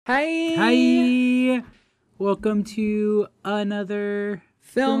Hi, Hi, welcome to another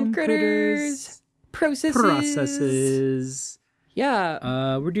film Film critters, Critters processes. Processes.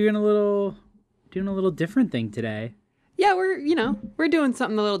 Yeah, We're doing a little different thing today. yeah, we're doing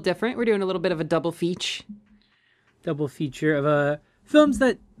something a little different. We're doing a little bit of a double feature. Double feature of films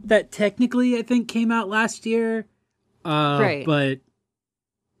that technically I think came out last year, Right. but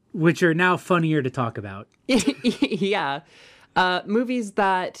which are now funnier to talk about. Yeah. Movies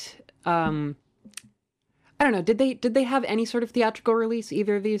that I don't know. Did they have any sort of theatrical release?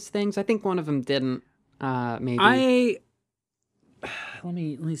 Either of these things? I think one of them didn't. Maybe. I let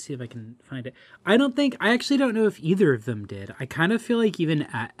me see if I can find it. I actually don't know if either of them did. I kind of feel like even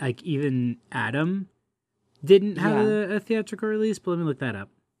Adam didn't have Yeah. a theatrical release, but let me look that up.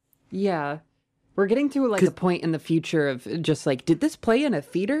 Yeah. We're getting to like a 'Cause point in the future of just like, did this play in a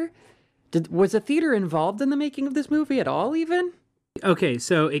theater? Was a theater involved in the making of this movie at all? Even? okay,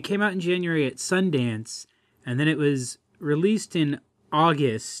 so it came out in January at Sundance, and then it was released in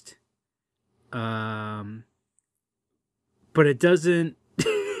August. Um, but it doesn't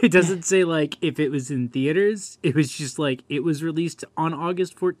it doesn't say like if it was in theaters. It was just like it was released on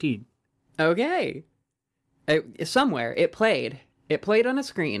August 14th. Okay. Somewhere it played. It played on a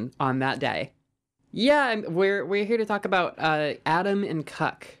screen on that day. Yeah, we're here to talk about Adam and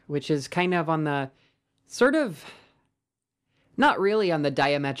Cuck, which is kind of on the sort of not really on the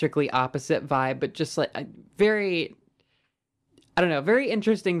diametrically opposite vibe, but just like a very I don't know, very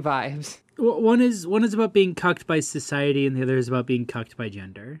interesting vibes. One is about being cucked by society, and the other is about being cucked by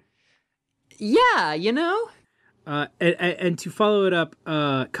gender. Yeah, you know? And to follow it up,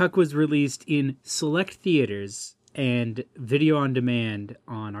 Cuck was released in select theaters and video on demand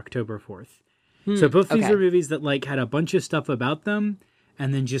on October 4th. So both these Okay. are movies that like had a bunch of stuff about them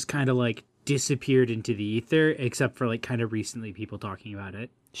and then just kind of like disappeared into the ether, except for like kind of recently people talking about it.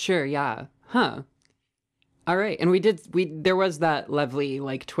 Sure, yeah. Huh. All right. And we there was that lovely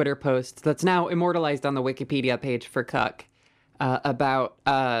like Twitter post that's now immortalized on the Wikipedia page for Cuck. About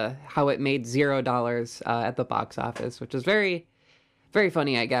how it made $0 at the box office, which is very, very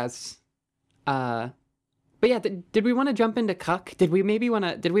funny, I guess. Uh, but yeah, did we want to jump into Cuck? Did we maybe want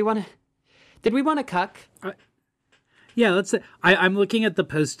to? Did we want to Cuck? Yeah, let's say I'm looking at the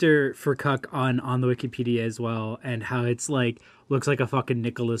poster for Cuck on the Wikipedia as well, and how it's like looks like a fucking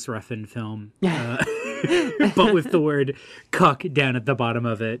Nicholas Refn film, but with the word Cuck down at the bottom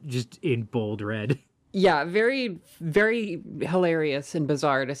of it, just in bold red. Yeah, very, very hilarious and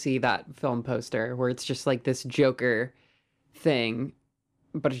bizarre to see that film poster where it's just like this Joker thing,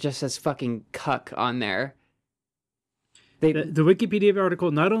 but it just says fucking Cuck on there. They The Wikipedia article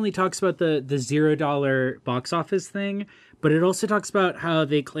not only talks about the $0 box office thing, but it also talks about how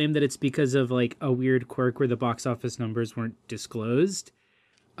they claim that it's because of like a weird quirk where the box office numbers weren't disclosed.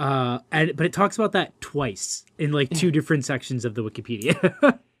 But it talks about that twice in like two different sections of the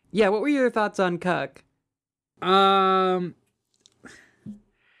Wikipedia. Yeah, what were your thoughts on Cuck? um,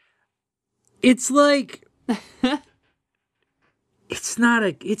 it's like it's not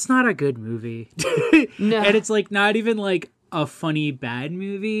a good movie, No. and it's like not even like a funny bad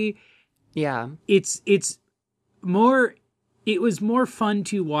movie. Yeah. It's more it was more fun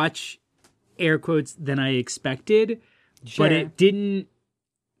to watch, air quotes, than I expected, Sure. but it didn't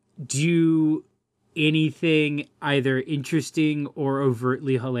do anything either interesting or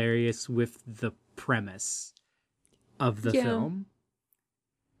overtly hilarious with the premise of the Yeah. film.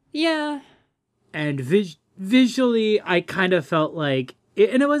 Yeah. And visually I kind of felt like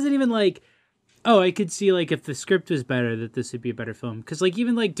and it wasn't even like, oh, I could see like if the script was better that this would be a better film, because like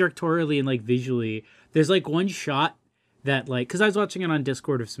even like directorially and like visually there's like one shot that like, because I was watching it on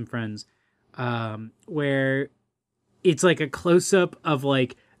Discord with some friends, where it's like a close up of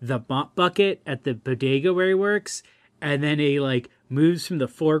like the mop bucket at the bodega where he works, and then he like moves from the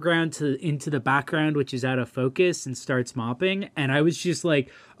foreground to into the background, which is out of focus, and starts mopping. And I was just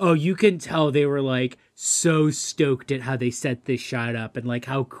like, oh, you can tell they were like so stoked at how they set this shot up and like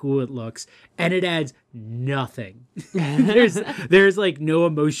how cool it looks, and it adds nothing. there's like no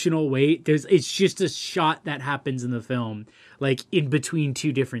emotional weight. It's just a shot that happens in the film, like in between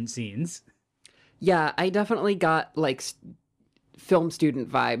two different scenes. Yeah, I definitely got like film student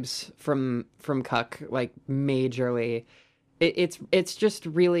vibes from Cuck, like majorly. It's just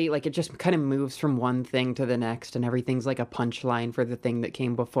really like it just kind of moves from one thing to the next, and everything's like a punchline for the thing that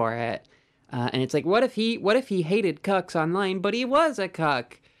came before it. And it's like, what if he hated cucks online, but he was a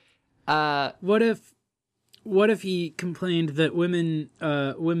cuck? What if he complained that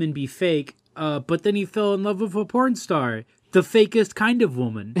women be fake, but then he fell in love with a porn star, the fakest kind of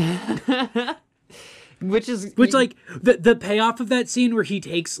woman? which is Which, like, the payoff of that scene where he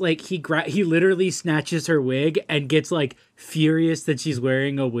takes, like, he literally snatches her wig and gets, like, furious that she's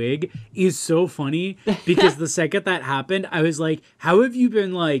wearing a wig is so funny, because the second that happened, I was like, how have you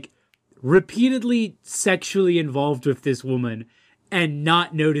been, like, repeatedly sexually involved with this woman and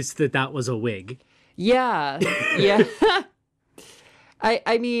not noticed that that was a wig? Yeah. Yeah.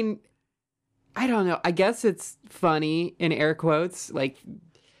 I mean, I don't know. I guess it's funny in air quotes, like,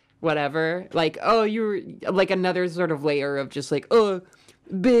 whatever. Like, oh, you were like another sort of layer of just like, oh,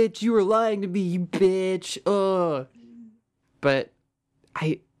 bitch, you were lying to me, you bitch. Oh, but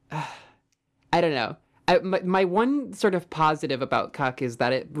I, I don't know. My one sort of positive about Cuck is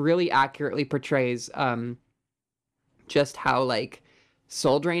that it really accurately portrays just how like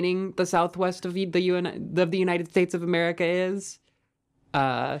soul draining the Southwest of the United States of America is.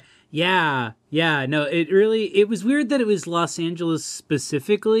 Yeah, no, it was weird that it was Los Angeles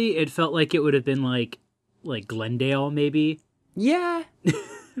specifically. It felt like it would have been like Glendale, maybe. Yeah.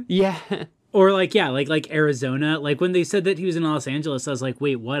 Yeah. Or like Arizona. Like when they said that he was in Los Angeles, I was like,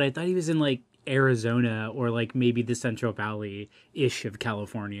 wait, what? I thought he was in like Arizona or like maybe the Central Valley-ish of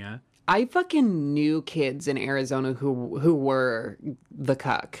California. I fucking knew kids in Arizona who were the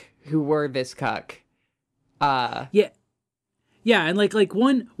Cuck, who were this Cuck. Yeah. Yeah, and like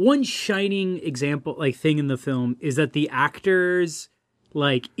one shining example, like, thing in the film is that the actors,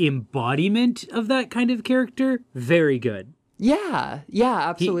 like, embodiment of that kind of character, very good. Yeah,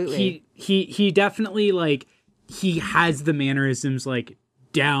 absolutely. He definitely, like, he has the mannerisms, like,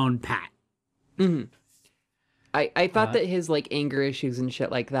 down pat. Mm-hmm. I thought that his like anger issues and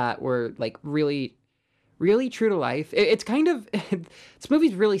shit like that were like really, really true to life. It's kind of this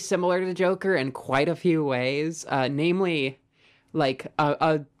movie's really similar to the Joker in quite a few ways, namely like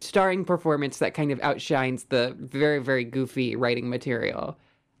a starring performance that kind of outshines the very, very goofy writing material.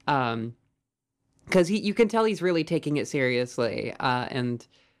 Because you can tell he's really taking it seriously, and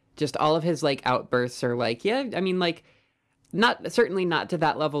just all of his like outbursts are like, yeah, I mean, like, certainly not to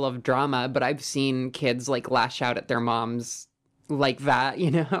that level of drama, but I've seen kids like lash out at their moms like that,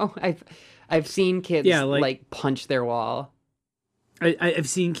 you know. I've seen kids like punch their wall. I've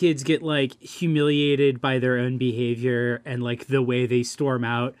seen kids get like humiliated by their own behavior and like the way they storm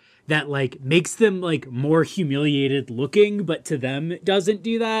out that like makes them like more humiliated looking, but to them it doesn't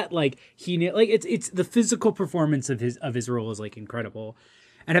do that. Like it's the physical performance of his role is like incredible.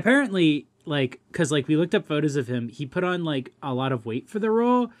 And apparently, like, because like we looked up photos of him, he put on like a lot of weight for the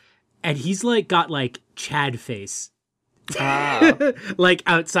role, and he's like got like Chad face. Like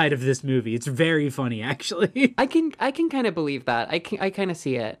outside of this movie. It's very funny, actually. I can kind of believe that. I kind of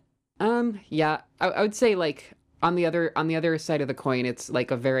see it. Yeah, I would say like on the other side of the coin, it's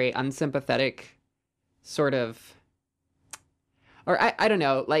like a very unsympathetic sort of, or I don't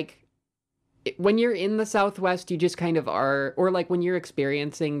know, like when you're in the Southwest, you just kind of are, or like when you're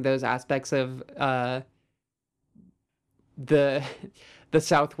experiencing those aspects of the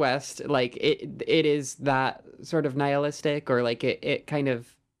Southwest, like it is that sort of nihilistic, or like it kind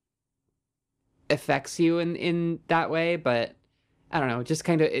of affects you in that way. But I don't know, just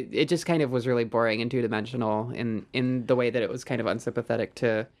kind of it just kind of was really boring and two-dimensional in the way that it was kind of unsympathetic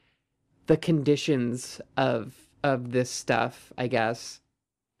to the conditions of this stuff, I guess.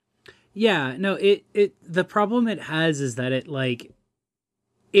 Yeah, no, the problem it has is that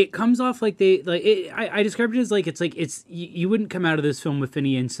it comes off like they like it, I described it as like it's you wouldn't come out of this film with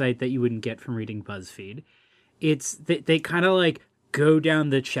any insight that you wouldn't get from reading BuzzFeed. It's they kind of like go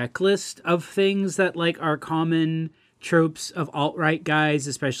down the checklist of things that like are common tropes of alt-right guys,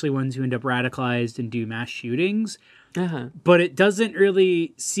 especially ones who end up radicalized and do mass shootings. Uh-huh. But it doesn't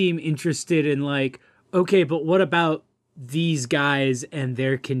really seem interested in like, okay, but what about these guys and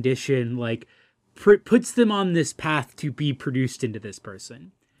their condition, like puts them on this path to be produced into this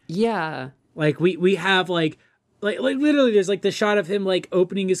person. Yeah. Like we have like literally there's like the shot of him like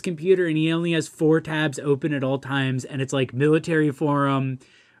opening his computer and he only has 4 tabs open at all times, and it's like military forum,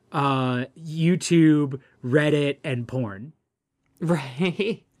 YouTube, Reddit, and porn.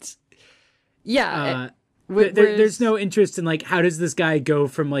 Right. Yeah. There's no interest in like how does this guy go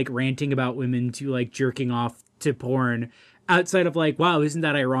from like ranting about women to like jerking off to porn, outside of like, wow, isn't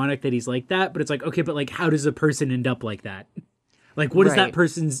that ironic that he's like that? But it's like, okay, but like how does a person end up like that? Like what is that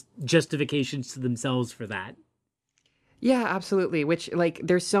person's justifications to themselves for that? Yeah, absolutely. Which like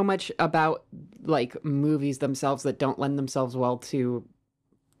there's so much about like movies themselves that don't lend themselves well to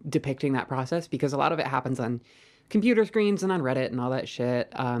depicting that process, because a lot of it happens on computer screens and on Reddit and all that shit.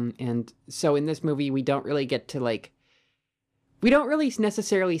 And so in this movie, we don't really get to like, we don't really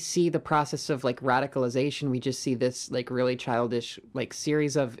necessarily see the process of like radicalization. We just see this like really childish like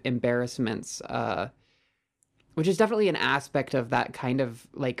series of embarrassments which is definitely an aspect of that kind of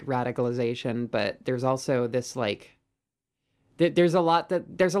like radicalization, but there's also this like there's a lot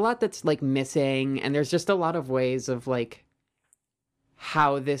that's like missing, and there's just a lot of ways of like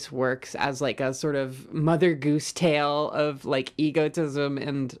how this works as like a sort of Mother Goose tale of like egotism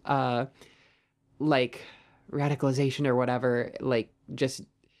and like radicalization or whatever. Like just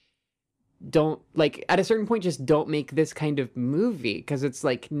don't like at a certain point just don't make this kind of movie because it's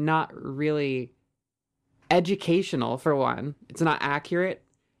like not really educational. For one, it's not accurate,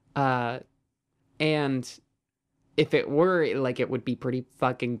 and if it were, like, it would be pretty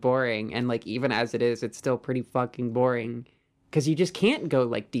fucking boring, and like even as it is, it's still pretty fucking boring because you just can't go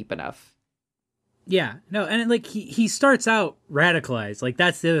like deep enough. Yeah, no, and like he starts out radicalized. Like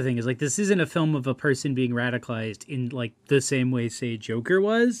that's the other thing is like this isn't a film of a person being radicalized in like the same way say Joker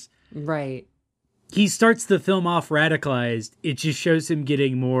was. Right. He starts the film off radicalized. It just shows him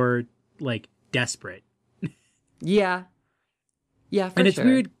getting more like desperate. Yeah. Yeah, for and it's sure.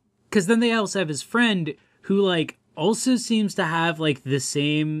 weird because then they also have his friend who like also seems to have like the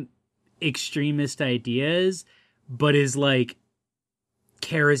same extremist ideas, but is like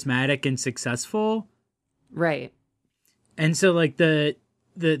charismatic and successful. Right. And so like the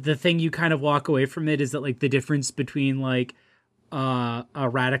thing you kind of walk away from it is that like the difference between like a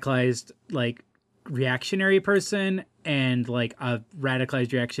radicalized like reactionary person and like a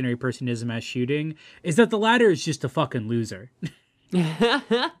radicalized reactionary person is a mass shooting is that the latter is just a fucking loser.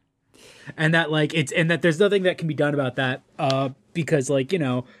 And that like it's and that there's nothing that can be done about that because like, you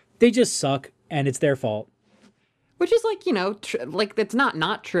know, they just suck and it's their fault. Which is like, you know, like it's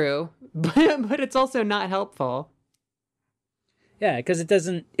not true, but it's also not helpful. Yeah, because it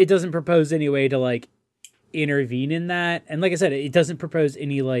doesn't propose any way to like intervene in that. And like I said, it doesn't propose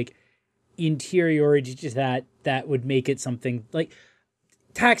any like interiority to that would make it something like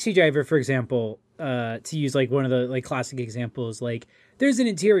Taxi Driver, for example, to use like one of the like classic examples, like there's an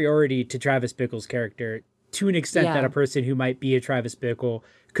interiority to Travis Bickle's character to an extent that a person who might be a Travis Bickle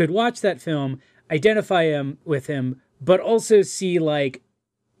could watch that film, identify him with him, but also see like,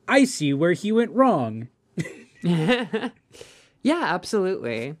 I see where he went wrong. Yeah,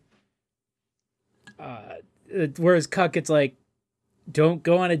 absolutely. Whereas Cuck, it's like, don't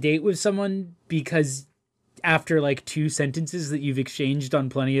go on a date with someone because after like 2 sentences that you've exchanged on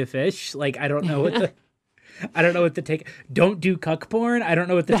Plenty of Fish, like I don't know what the take. Don't do cuck porn. I don't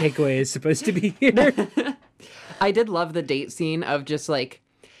know what the takeaway is supposed to be here. I did love the date scene of just like,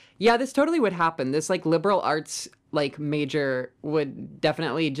 yeah, this totally would happen. This like liberal arts like major would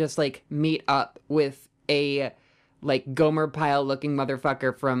definitely just like meet up with a like Gomer Pyle looking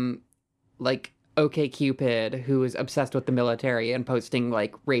motherfucker from like OK Cupid who is obsessed with the military and posting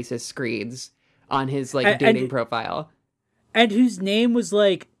like racist screeds on his like dating profile, and whose name was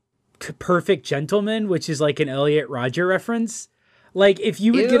like Perfect Gentleman, which is like an Elliot Rodger reference. Like if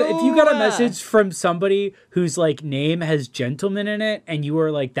you got a message from somebody whose like name has gentleman in it and you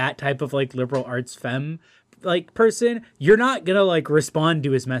are like that type of like liberal arts femme like person, you're not gonna like respond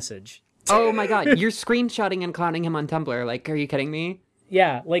to his message. Oh my god, you're screenshotting and clowning him on Tumblr. Like, are you kidding me?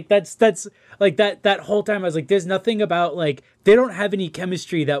 Yeah, like that's like that whole time I was like, there's nothing about like they don't have any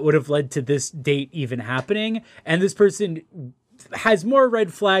chemistry that would have led to this date even happening, and this person has more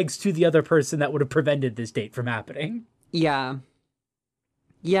red flags to the other person that would have prevented this date from happening. Yeah.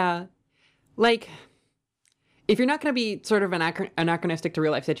 Yeah. Like, if you're not going to be sort of anachronistic to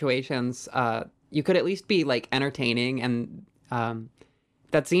real life situations, you could at least be like entertaining, and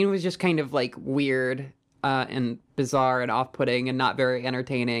that scene was just kind of like weird and bizarre and off-putting and not very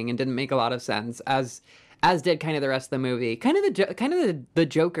entertaining and didn't make a lot of sense, as did kind of the rest of the movie. Kind of the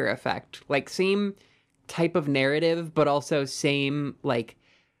Joker effect, like same type of narrative, but also same like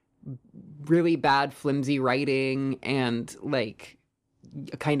really bad flimsy writing and like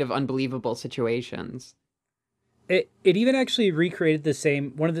kind of unbelievable situations. It even actually recreated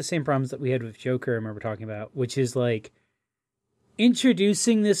one of the same problems that we had with Joker, I remember talking about, which is like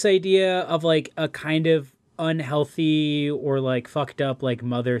introducing this idea of like a kind of unhealthy or like fucked up like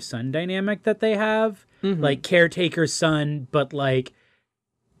mother-son dynamic that they have. Mm-hmm. Like caretaker son, but like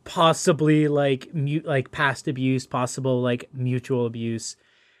possibly like like past abuse, possible like mutual abuse.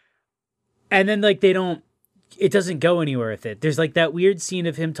 And then like it doesn't go anywhere with it. There's like that weird scene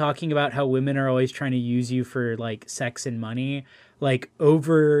of him talking about how women are always trying to use you for like sex and money, like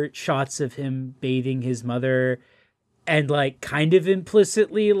over shots of him bathing his mother, and like kind of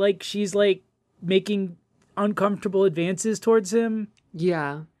implicitly like she's like making uncomfortable advances towards him.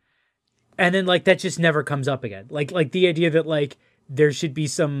 Yeah. And then like that just never comes up again. Like the idea that like there should be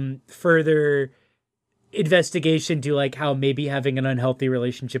some further investigation to like how maybe having an unhealthy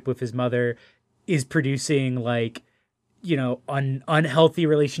relationship with his mother is producing like, unhealthy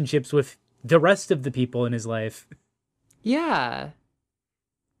relationships with the rest of the people in his life. Yeah.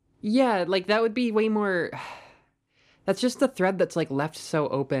 Yeah, like that would be way more. That's just the thread that's like left so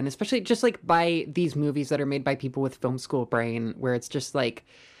open, especially just like by these movies that are made by people with film school brain, where it's just like,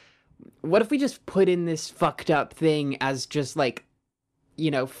 what if we just put in this fucked up thing as just like,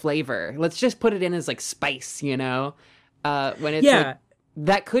 flavor? Let's just put it in as like spice, when it's like,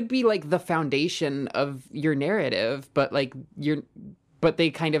 that could be like the foundation of your narrative, but like but they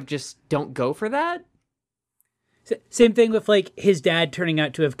kind of just don't go for that. Same thing with like his dad turning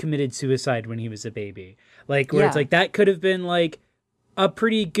out to have committed suicide when he was a baby. Like where it's like that could have been like a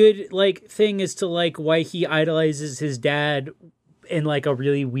pretty good like thing as to like why he idolizes his dad in like a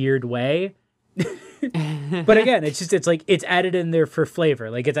really weird way. But again, it's like it's added in there for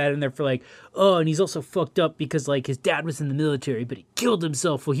flavor. Like it's added in there for like, oh, and he's also fucked up because like his dad was in the military, but he killed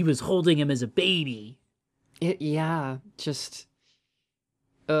himself while he was holding him as a baby. Just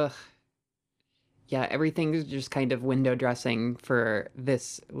ugh. Yeah, everything's just kind of window dressing for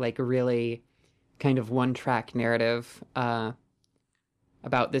this like really kind of one-track narrative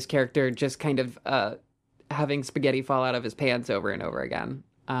about this character just kind of having spaghetti fall out of his pants over and over again.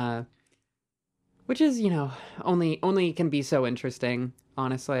 Which is, only can be so interesting,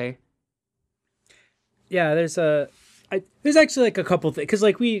 honestly. Yeah, there's actually like a couple things because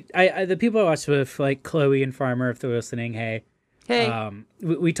like the people I watched with like Chloe and Farmer, if they're listening, hey,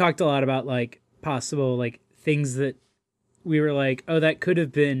 we talked a lot about like possible like things that we were like, oh, that could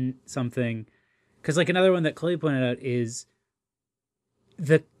have been something, because like another one that Chloe pointed out is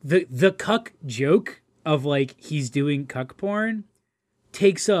the cuck joke of like he's doing cuck porn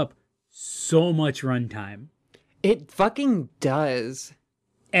takes up so much runtime. It fucking does.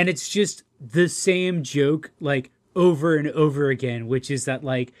 And it's just the same joke like over and over again, which is that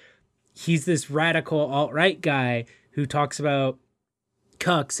like he's this radical alt-right guy who talks about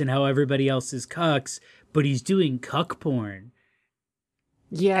cucks and how everybody else is cucks, but he's doing cuck porn.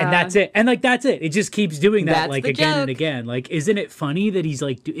 Yeah. And that's it. And like that's it. It just keeps doing that that's like again and again. Like, isn't it funny that he's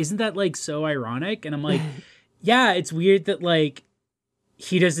like, isn't that like so ironic? And I'm like, yeah, it's weird that like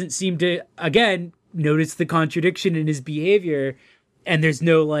he doesn't seem to again notice the contradiction in his behavior, and there's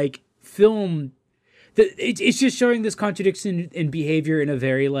no like film. It's just showing this contradiction in behavior in a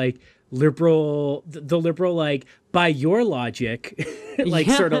very like liberal, the liberal like by your logic, like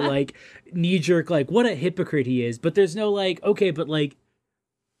sort of like knee jerk like what a hypocrite he is. But there's no like okay, but like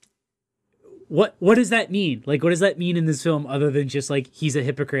what does that mean? Like what does that mean in this film other than just like he's a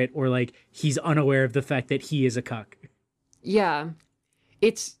hypocrite or like he's unaware of the fact that he is a cuck? Yeah,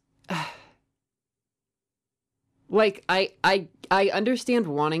 it's. Like, I understand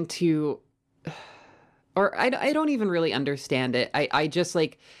wanting to, or I don't even really understand it. I just,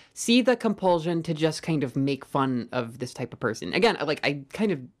 like, see the compulsion to just kind of make fun of this type of person. Again, like, I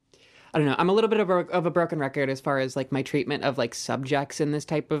don't know, I'm a little bit of a broken record as far as, like, my treatment of, like, subjects in this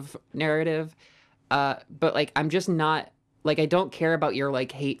type of narrative. But, like, I'm just not, like, I don't care about your,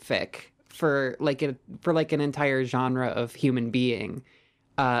 like, hate fic for an entire genre of human being.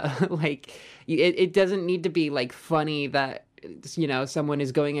 Like it doesn't need to be like funny that someone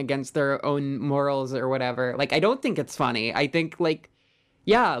is going against their own morals or whatever. Like I don't think it's funny. I think like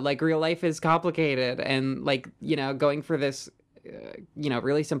like real life is complicated, and like going for this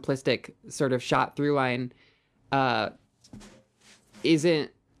really simplistic sort of shot through line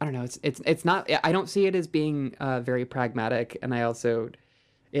isn't, I don't know, it's not, I don't see it as being very pragmatic, and I also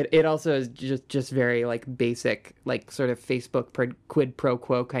It also is just very like basic, like sort of Facebook quid pro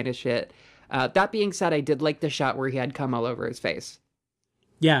quo kind of shit. That being said, I did like the shot where he had cum all over his face.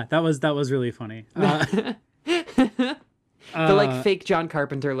 Yeah, that was really funny. The like fake John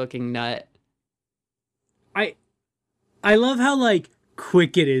Carpenter looking nut. I love how like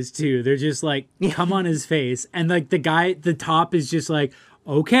quick it is too. They're just like cum on his face, and like the guy at the top is just like,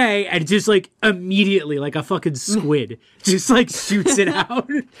 okay, and just like immediately like a fucking squid just like shoots it out.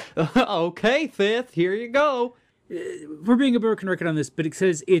 Okay, fifth, here you go. We're being a broken record on this, but it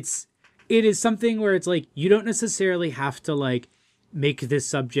says it is something where it's like you don't necessarily have to like make this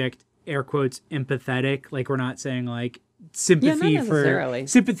subject air quotes empathetic. Like we're not saying like sympathy for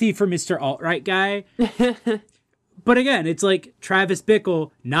Mr. Alt-Right guy. But again, it's like Travis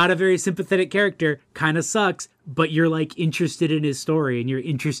Bickle, not a very sympathetic character, kind of sucks, but you're like interested in his story and you're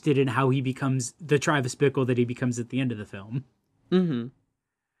interested in how he becomes the Travis Bickle that he becomes at the end of the film. Mm-hmm.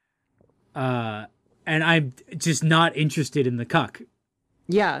 And I'm just not interested in the cuck.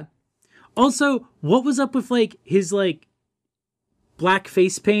 Yeah. Also, what was up with like his like black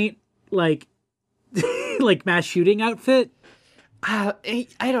face paint, like like mass shooting outfit? I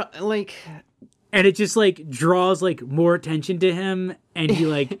don't like. and it just like draws like more attention to him, and he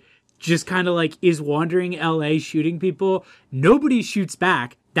like just kind of like is wandering LA shooting people. Nobody shoots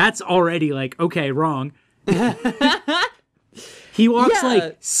back. That's already like, okay, wrong. He walks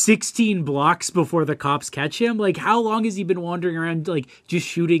like 16 blocks before the cops catch him. Like, how long has he been wandering around, like, just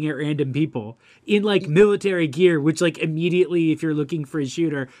shooting at random people in, like, military gear, which, like, immediately, if you're looking for a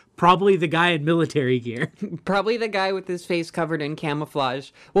shooter, probably the guy in military gear. Probably the guy with his face covered in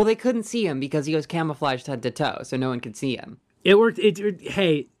camouflage. Well, they couldn't see him because he was camouflaged head to toe, so no one could see him. It worked.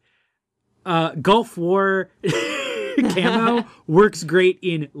 Hey, Gulf War camo works great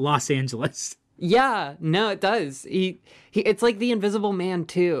in Los Angeles. Yeah, no, it does. He it's like the Invisible Man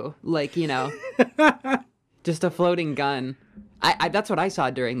too. Like, you know, just a floating gun. I that's what I saw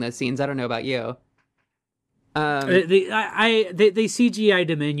during those scenes. I don't know about you. They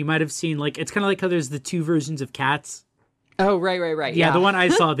CGI'd him in. You might have seen, like, it's kind of like how there's the two versions of Cats. Oh, right. Yeah, the one I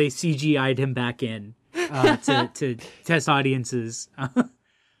saw, they CGI'd him back in to test audiences.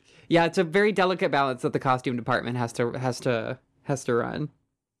 Yeah, it's a very delicate balance that the costume department has to run.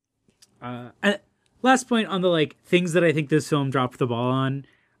 And last point on the like things that I think this film dropped the ball on.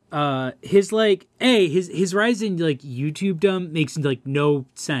 His like his rise in like YouTubedom makes like no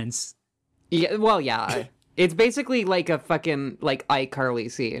sense. Yeah, well, yeah. It's basically like a fucking like iCarly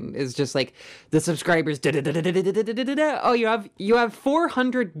scene. It's just like the subscribers. Oh, you have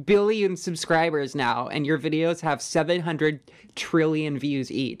 400 billion subscribers now, and your videos have 700 trillion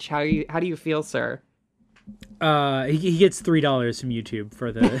views each. How do you feel, sir? He gets $3 from YouTube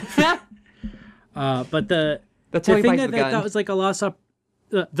for the. But that's how the he thing buys the gun. That was like a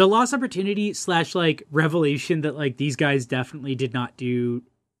the lost opportunity / like revelation that like these guys definitely did not do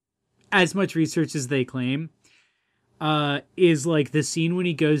as much research as they claim. Is like the scene when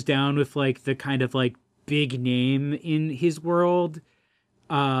he goes down with like the kind of like big name in his world,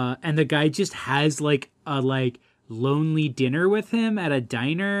 and the guy just has like a like lonely dinner with him at a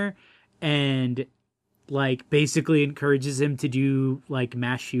diner, and like basically encourages him to do like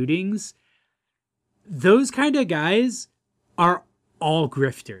mass shootings. Those kind of guys are all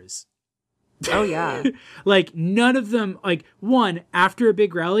grifters. Oh, yeah. Like, none of them, like, one, after a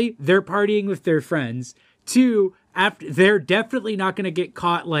big rally, they're partying with their friends. Two, they're definitely not going to get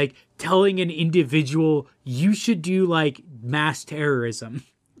caught, like, telling an individual, you should do, like, mass terrorism.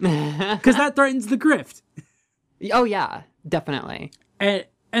 Because that threatens the grift. Oh, yeah, definitely. And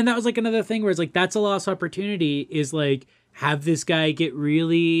that was, like, another thing where it's, like, that's a lost opportunity, is, like, have this guy get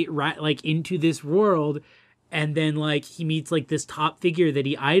really, like, into this world, and then like he meets like this top figure that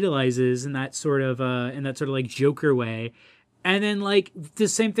he idolizes in that sort of like Joker way, and then like the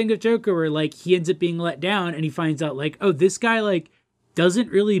same thing with Joker where like he ends up being let down and he finds out like, oh, this guy like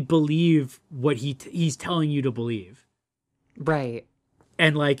doesn't really believe what he's telling you to believe, right?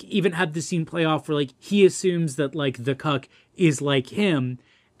 And like even have the scene play off where like he assumes that like the cuck is like him,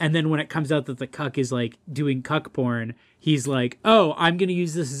 and then when it comes out that the cuck is like doing cuck porn, he's like, oh, I'm going to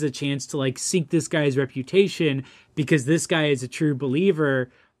use this as a chance to like sink this guy's reputation because this guy is a true believer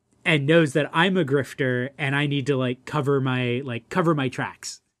and knows that I'm a grifter and I need to like cover my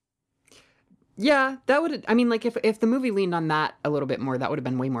tracks. Yeah, that would, I mean, like if the movie leaned on that a little bit more, that would have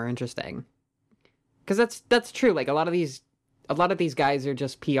been way more interesting. Cause that's true. Like a lot of these guys are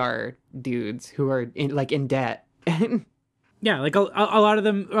just PR dudes who are in debt. Yeah. Like a lot of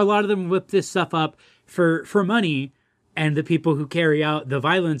them whip this stuff up for money. And the people who carry out the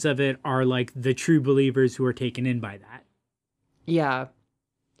violence of it are like the true believers who are taken in by that. Yeah.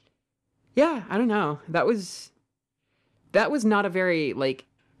 Yeah, I don't know. That was not a very like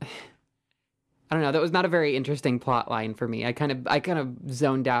I don't know, that was not a very interesting plot line for me. I kind of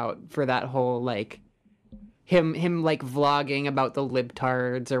zoned out for that whole like him like vlogging about the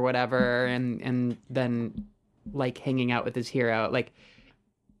libtards or whatever and then like hanging out with his hero. Like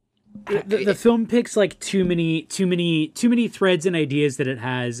the film picks like too many threads and ideas that it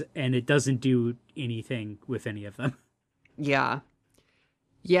has, and it doesn't do anything with any of them. Yeah,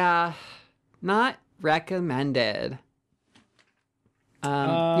 not recommended.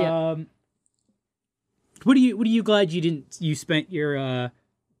 Yeah. What are you glad you spent your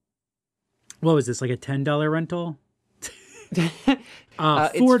what was this, like a $10 rental? $4.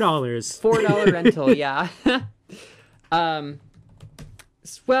 $4 rental, yeah.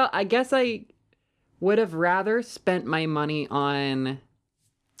 Well, I guess I would have rather spent my money on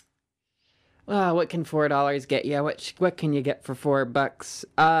what can $4 get you? What can you get for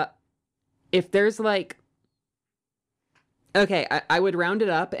 $4? If there's like, okay, I would round it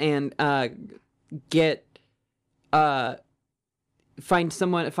up and get find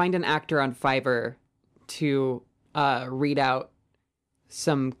an actor on Fiverr to read out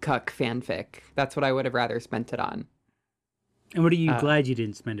some Cuck fanfic. That's what I would have rather spent it on. And what are you glad you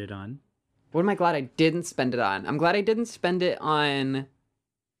didn't spend it on? What am I glad I didn't spend it on? I'm glad I didn't spend it on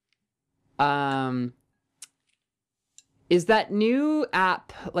is that new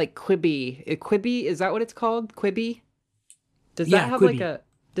app like Quibi? Quibi, is that what it's called? Quibi? Does that have Quibi.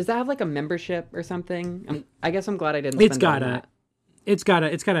 Does that have like a membership or something? I guess I'm glad I didn't spend it on that. It's gotta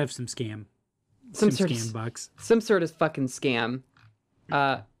have some scam. Some sort scam of, bucks. Some sort of fucking scam.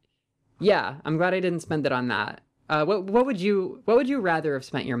 Yeah, I'm glad I didn't spend it on that. What would you rather have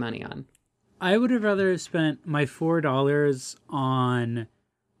spent your money on? I would have rather have spent my $4 on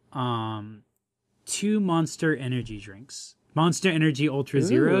 2 Monster Energy drinks. Monster Energy Ultra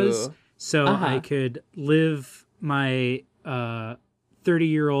Zeros. So I could live my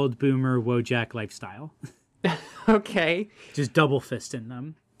 30-year-old boomer Wojak lifestyle. Okay. Just double fisting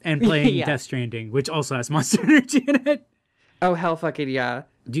them. And playing Death Stranding, which also has Monster Energy in it. Oh, hell fucking yeah.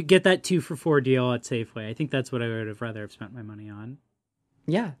 Do you get that 2 for $4 deal at Safeway? I think that's what I would have rather have spent my money on.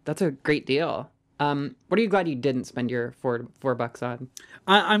 Yeah, that's a great deal. What are you glad you didn't spend your $4 on?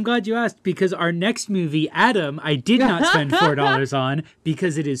 I'm glad you asked, because our next movie, Adam, I did not spend $4 on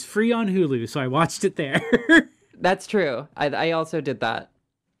because it is free on Hulu, so I watched it there. That's true. I also did that.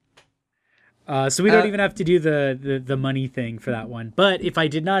 So we don't even have to do the money thing for that one. But if I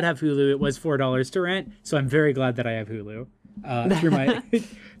did not have Hulu, it was $4 to rent. So I'm very glad that I have Hulu.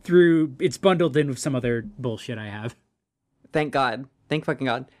 Through it's bundled in with some other bullshit I have. Thank God. Thank fucking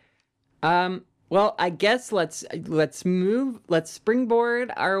God. Well, I guess let's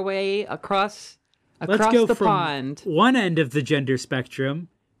springboard our way across let's go the from pond. One end of the gender spectrum,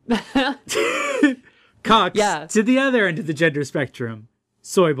 Cucks, to the other end of the gender spectrum,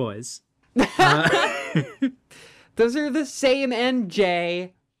 soy boys. Those are the same end,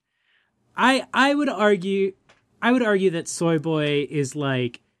 Jay. I would argue that soy boy is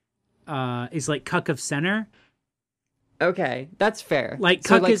like Cuck of center. Okay, that's fair. Like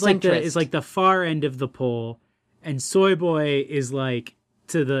Cuck is like the far end of the pole, and soy boy is like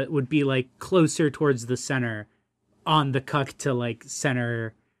would be like closer towards the center on the Cuck to like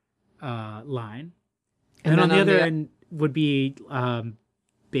center line. And then on the other end would be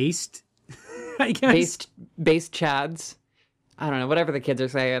based, I guess. Based chads. I don't know, whatever the kids are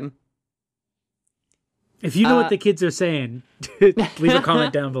saying. If you know what the kids are saying, leave a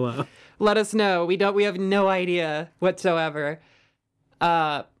comment down below. Let us know. We have no idea whatsoever.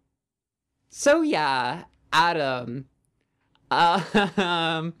 So yeah, Adam. So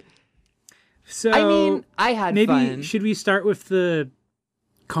I mean, I had maybe fun. Should we start with the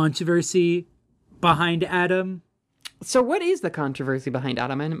controversy behind Adam? So what is the controversy behind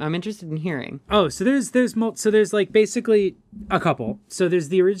Adam? I'm interested in hearing. Oh, so there's like basically a couple. So there's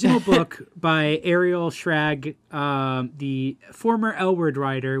the original book by Ariel Schrag, the former L Word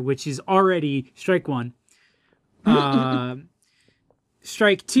writer, which is already strike one.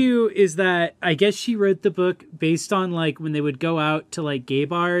 Strike two is that I guess she wrote the book based on like when they would go out to like gay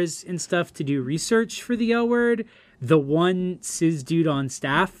bars and stuff to do research for the L Word, the one cis dude on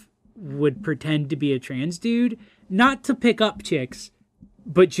staff would pretend to be a trans dude. Not to pick up chicks,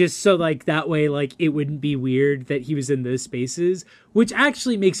 but just so like that way, like it wouldn't be weird that he was in those spaces, which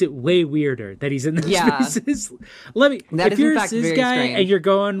actually makes it way weirder that he's in those spaces. If you're a cis guy and you're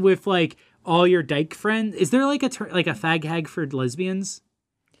going with like all your dyke friends, is there like a fag hag for lesbians?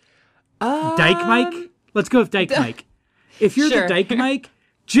 Dyke Mike? Let's go with Dyke Mike. If you're the Dyke Mike,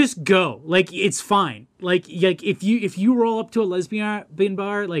 just go. Like it's fine. Like if you roll up to a lesbian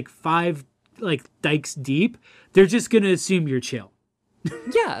bar like 5 like dykes deep, they're just gonna assume you're chill.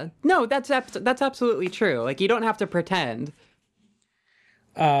 Yeah, no, that's absolutely true. Like you don't have to pretend.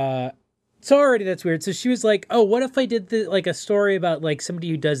 So already that's weird. So she was like, "Oh, what if I did like a story about like somebody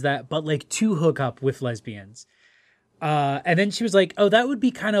who does that, but like to hook up with lesbians?" And then she was like, "Oh, that would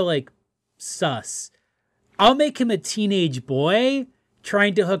be kind of like sus. I'll make him a teenage boy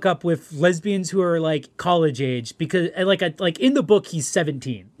trying to hook up with lesbians who are like college age because like in the book he's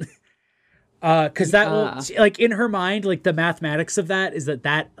 17." Because that will, like, in her mind, like, the mathematics of that is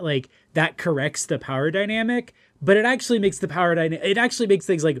that like, that corrects the power dynamic, but it actually makes it actually makes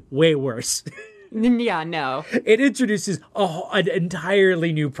things, like, way worse. Yeah, no. It introduces an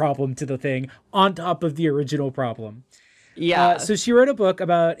entirely new problem to the thing on top of the original problem. Yeah. So she wrote a book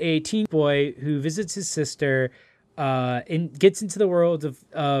about a teen boy who visits his sister, and gets into the world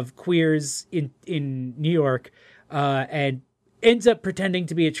of queers in New York, and ends up pretending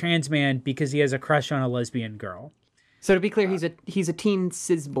to be a trans man because he has a crush on a lesbian girl. So to be clear, he's a teen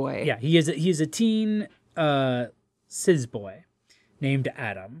cis boy. Yeah, he is a teen cis boy named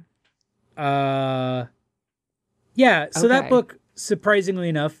Adam. Yeah, so that book surprisingly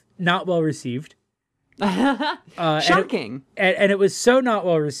enough, not well received. Shocking. And it was so not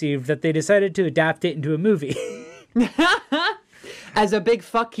well received that they decided to adapt it into a movie. As a big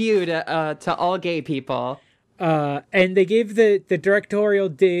fuck you to all gay people. And they gave the directorial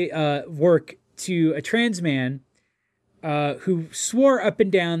work to a trans man who swore up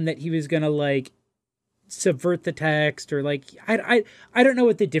and down that he was going to, like, subvert the text, or, like, I don't know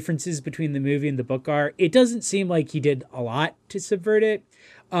what the differences between the movie and the book are. It doesn't seem like he did a lot to subvert it.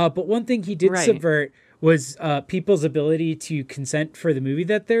 But one thing he did subvert was people's ability to consent for the movie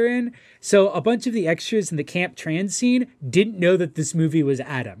that they're in. So a bunch of the extras in the camp trans scene didn't know that this movie was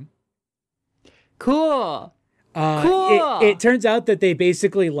Adam. Cool. It turns out that they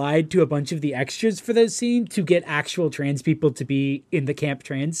basically lied to a bunch of the extras for those scenes to get actual trans people to be in the camp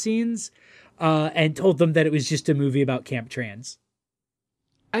trans scenes, and told them that it was just a movie about camp trans.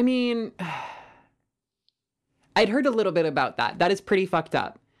 I mean, I'd heard a little bit about that. That is pretty fucked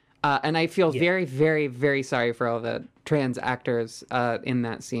up. And I feel very, very, very sorry for all the trans actors in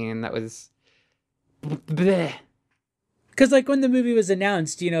that scene. That was... bleh. Because, like, when the movie was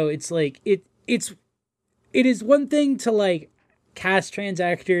announced, you know, it's like, it is one thing to, like, cast trans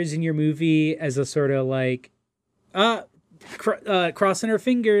actors in your movie as a sort of, like, crossing our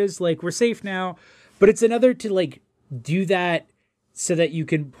fingers, like, we're safe now. But it's another to, like, do that so that you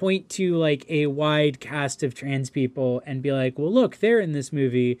can point to, like, a wide cast of trans people and be like, well, look, they're in this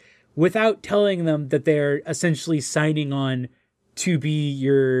movie, without telling them that they're essentially signing on to be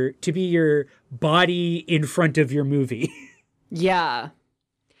your body in front of your movie. Yeah,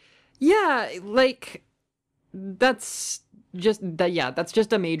 like, that's just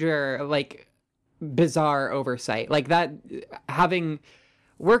a major, like, bizarre oversight. Like, that, having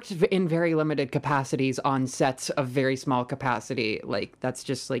worked in very limited capacities on sets of very small capacity, like, that's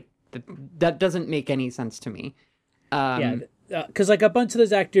just, like, that doesn't make any sense to me. Because, like, a bunch of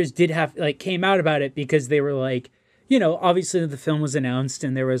those actors came out about it because they were, like, you know, obviously the film was announced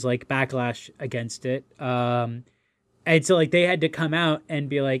and there was, like, backlash against it. And so, like, they had to come out and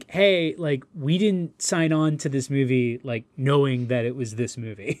be like, hey, like, we didn't sign on to this movie, like, knowing that it was this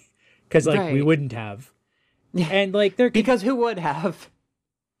movie. Because, like, we wouldn't have. And, like, because who would have?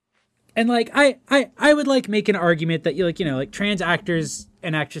 And, like, I would, like, make an argument that, you know, like, trans actors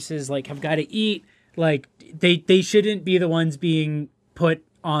and actresses, like, have got to eat. Like, they shouldn't be the ones being put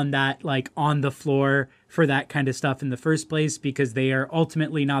on that, like, on the floor for that kind of stuff in the first place, because they are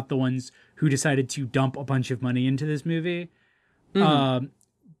ultimately not the ones who decided to dump a bunch of money into this movie. Mm-hmm.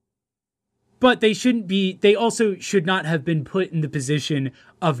 But they also should not have been put in the position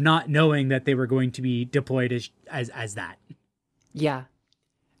of not knowing that they were going to be deployed as that. Yeah,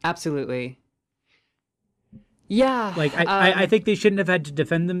 absolutely. Yeah. Like, I think they shouldn't have had to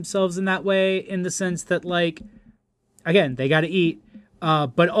defend themselves in that way, in the sense that, like, again, they got to eat,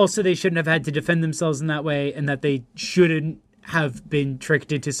 but also they shouldn't have had to defend themselves in that way, and that they shouldn't have been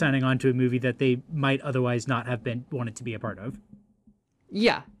tricked into signing on to a movie that they might otherwise not have been wanted to be a part of.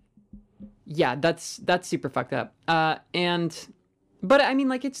 Yeah, that's super fucked up. But I mean,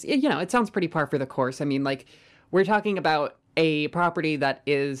 like, it's, you know, it sounds pretty par for the course. I mean, like, we're talking about a property that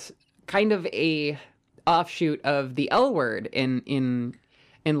is kind of a offshoot of the L Word in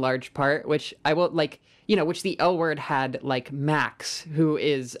large part, which I will, like, you know, which the L Word had, like, Max, who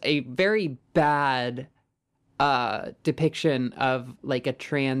is a very bad depiction of, like, a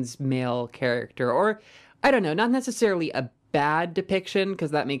trans male character, or I don't know, not necessarily a bad depiction,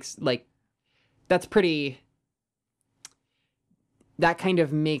 because that makes, like, that's pretty, that kind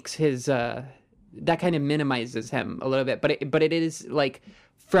of makes his that kind of minimizes him a little bit, but it is, like,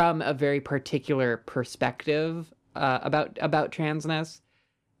 from a very particular perspective about transness.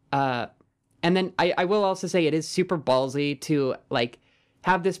 And then I will also say it is super ballsy to, like,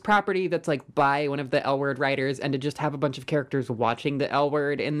 have this property that's, like, by one of the L Word writers, and to just have a bunch of characters watching the L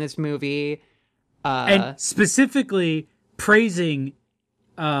Word in this movie. And specifically praising,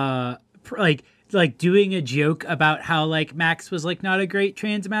 like doing a joke about how, like, Max was, like, not a great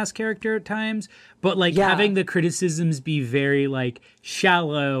trans mass character at times, but, like, having the criticisms be very, like,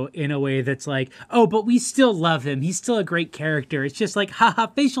 shallow in a way that's like, oh, but we still love him. He's still a great character. It's just like, haha,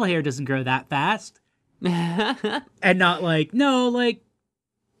 facial hair doesn't grow that fast. And not like, no, like,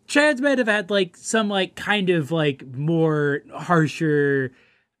 trans men have had, like, some, like, kind of, like, more harsher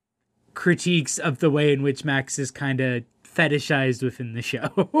critiques of the way in which Max is kind of fetishized within the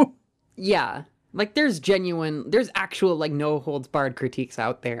show. Yeah. Like, there's actual, like, no holds barred critiques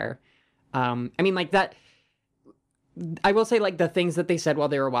out there. I mean, like, that, I will say, like, the things that they said while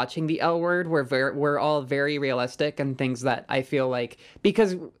they were watching the L Word were all very realistic, and things that I feel like,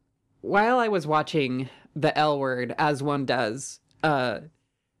 because while I was watching the L Word, as one does,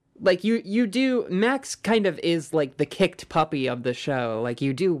 like you do, Max kind of is like the kicked puppy of the show. Like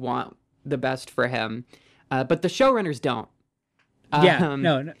you do want the best for him, but the showrunners don't. Yeah,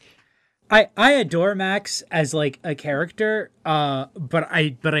 no. I adore Max as like a character, but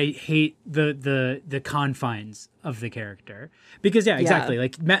I hate the confines of the character, because exactly,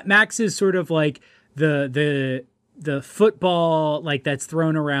 like Max is sort of like the football like that's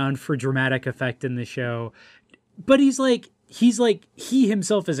thrown around for dramatic effect in the show, but he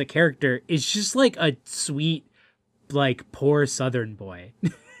himself as a character is just like a sweet, like, poor Southern boy.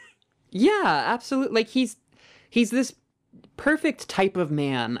 Yeah, absolutely. Like he's this perfect type of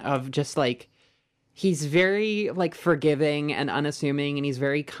man of just like, he's very like forgiving and unassuming, and he's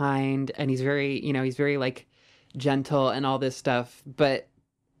very kind, and he's very, he's very like gentle and all this stuff, but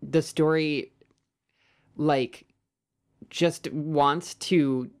the story like just wants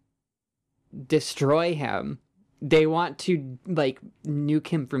to destroy him. They want to like nuke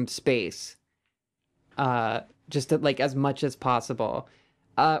him from space, just to, like, as much as possible,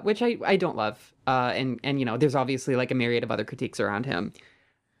 which I don't love. And there's obviously like a myriad of other critiques around him.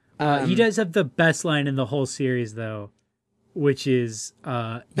 He does have the best line in the whole series, though, which is,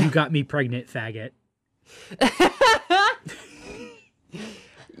 "You got me pregnant, faggot."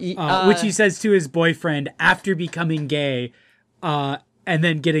 Which he says to his boyfriend after becoming gay, and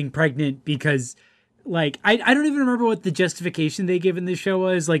then getting pregnant because, like, I don't even remember what the justification they give in the show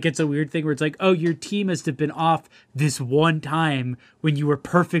was. Like, it's a weird thing where it's like, oh, your T must have been off this one time when you were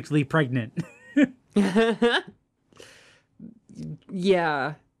perfectly pregnant.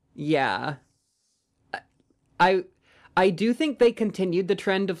 Yeah. I do think they continued the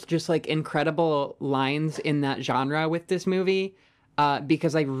trend of just like incredible lines in that genre with this movie,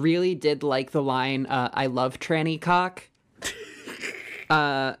 because I really did like the line, "I love tranny cock,"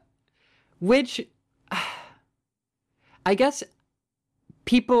 which I guess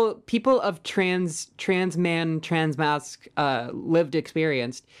people of trans man, trans mask lived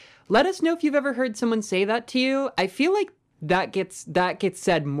experience. Let us know if you've ever heard someone say that to you. I feel like that gets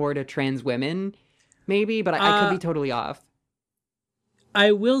said more to trans women, maybe, but I could be totally off.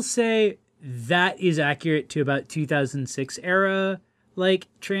 I will say that is accurate to about 2006 era, like,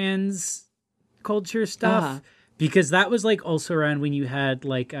 trans culture stuff, because that was like also around when you had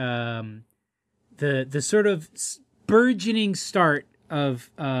like the sort of burgeoning start of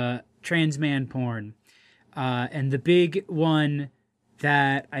trans man porn, and the big one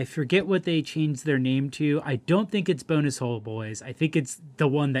that I forget what they changed their name to. I don't think it's Bonus Hole Boys. I think it's the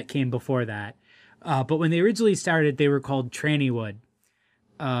one that came before that. But when they originally started, they were called Trannywood.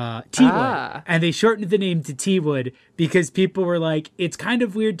 T-Wood. And they shortened the name to T-Wood because people were like, it's kind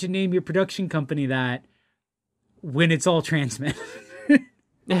of weird to name your production company that when it's all trans men.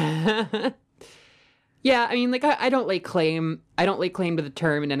 Yeah, I mean, like, I don't lay claim to the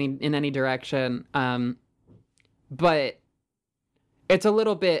term in any direction. But it's a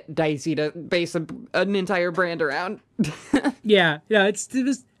little bit dicey to base an entire brand around. Yeah, it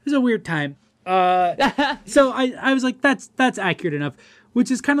was a weird time. So I was like, that's accurate enough,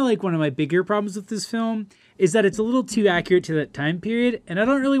 which is kind of like one of my bigger problems with this film, is that it's a little too accurate to that time period, and I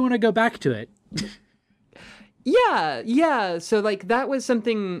don't really want to go back to it. Yeah. So, like, that was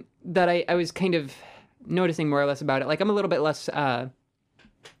something that I was kind of noticing more or less about it. Like, I'm a little bit less, or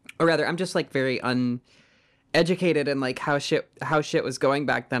rather, I'm just, like, very uneducated in, like, how shit was going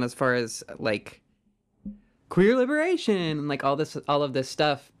back then as far as, like, queer liberation and, like, all of this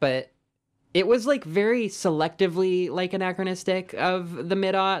stuff. But it was, like, very selectively, like, anachronistic of the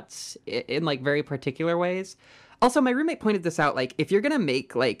mid-aughts in, like, very particular ways. Also, my roommate pointed this out, like, if you're gonna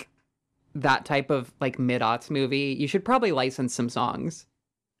make, like, that type of, like, mid-aughts movie, you should probably license some songs.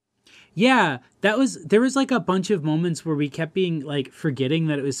 Yeah, there was like a bunch of moments where we kept being like forgetting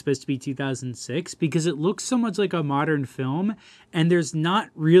that it was supposed to be 2006 because it looks so much like a modern film, and there's not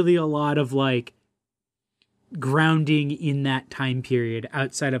really a lot of like grounding in that time period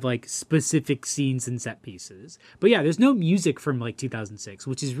outside of like specific scenes and set pieces. But yeah, there's no music from like 2006,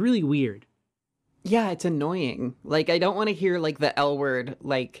 which is really weird. Yeah, it's annoying. Like, I don't want to hear like the L word,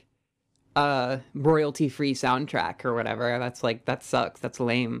 like royalty-free soundtrack or whatever. That's like, that sucks. That's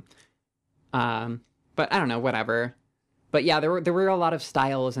lame. But I don't know, whatever. But yeah, there were a lot of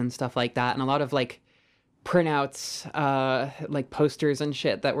styles and stuff like that, and a lot of like printouts, like posters and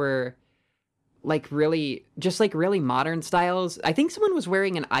shit that were like really modern styles. I think someone was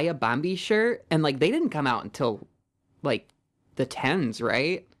wearing an Aya Bambi shirt, and like they didn't come out until like the 10s,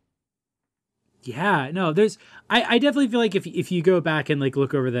 right? Yeah, no, I definitely feel like if you go back and like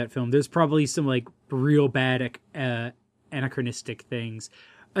look over that film, there's probably some like real bad anachronistic things,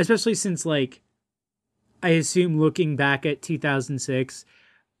 especially since like I assume looking back at 2006,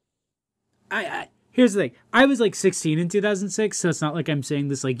 I here's the thing. I was like 16 in 2006, so it's not like I'm saying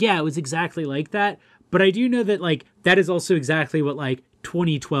this like, yeah, it was exactly like that. But I do know that like that is also exactly what like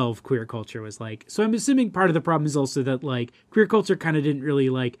 2012 queer culture was like. So I'm assuming part of the problem is also that like queer culture kind of didn't really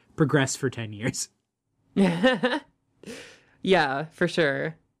like progress for 10 years. Yeah, for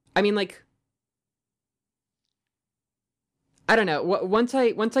sure. I mean, like, I don't know. Once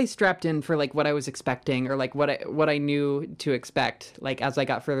I strapped in for like what I was expecting, or like what I knew to expect, like as I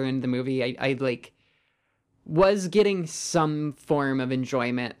got further into the movie, I like was getting some form of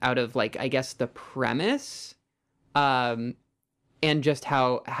enjoyment out of like, I guess, the premise, um, and just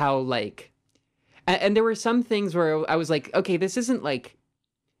how like, and there were some things where I was like, okay, this isn't like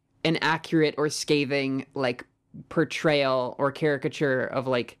an accurate or scathing like portrayal or caricature of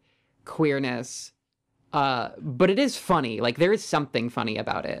like queerness, but it is funny. Like there is something funny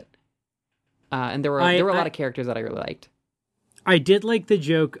about it, and there were a lot of characters that I really liked. I did like the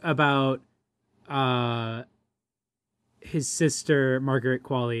joke about uh his sister Margaret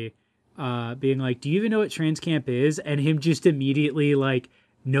Qualley being like, "Do you even know what trans camp is?" And him just immediately like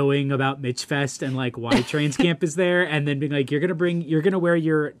knowing about Mitchfest and like why trans camp is there, and then being like, you're gonna wear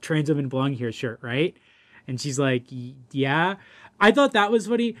your trans women belong here shirt, right? And she's like, yeah. I thought that was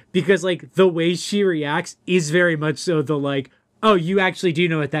funny because like the way she reacts is very much so the like, oh, you actually do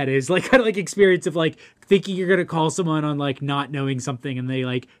know what that is, like kind of like experience of like thinking you're gonna call someone on like not knowing something and they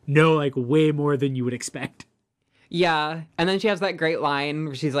like know like way more than you would expect. Yeah, and then she has that great line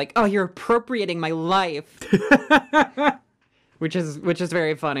where she's like, "Oh, you're appropriating my life," which is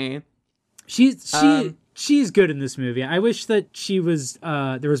very funny. She's good in this movie. I wish that she was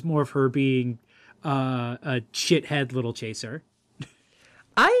there was more of her being a shithead little chaser.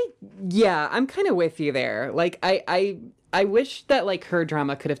 I'm kind of with you there. Like I wish that like her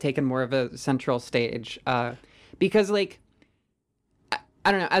drama could have taken more of a central stage, because like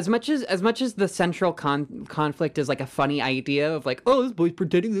I don't know, as much as the central conflict is like a funny idea of like, oh, this boy's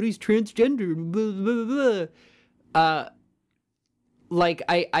pretending that he's transgender, blah, blah, blah. Like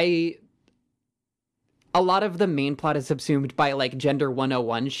I a lot of the main plot is subsumed by like gender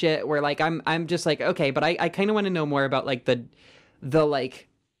 101 shit, where like I'm just like, okay, but I kind of want to know more about like the like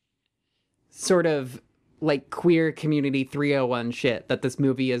sort of like queer community 301 shit that this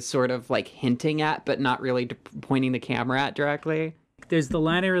movie is sort of like hinting at but not really pointing the camera at directly. There's the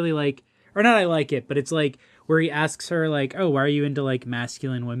line I really like, or not I like it, but it's like where he asks her like, oh, why are you into like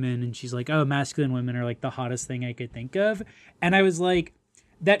masculine women? And she's like, oh, masculine women are like the hottest thing I could think of. And I was like,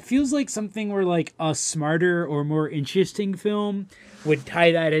 that feels like something where like a smarter or more interesting film would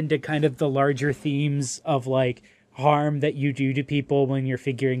tie that into kind of the larger themes of like harm that you do to people when you're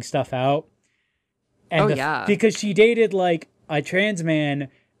figuring stuff out. And because she dated like a trans man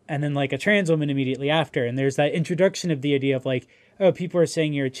and then like a trans woman immediately after. And there's that introduction of the idea of like, oh, people are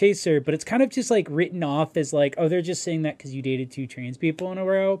saying you're a chaser, but it's kind of just like written off as like, oh, they're just saying that because you dated two trans people in a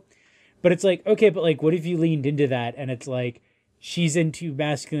row. But it's like, okay, but like, what if you leaned into that? And it's like, she's into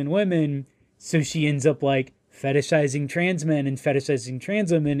masculine women, so she ends up like fetishizing trans men and fetishizing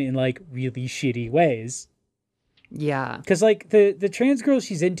trans women in like really shitty ways. Yeah. Because like the trans girl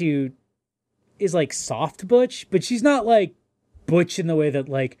she's into is like soft butch, but she's not like butch in the way that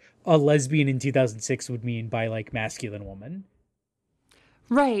like a lesbian in 2006 would mean by like masculine woman.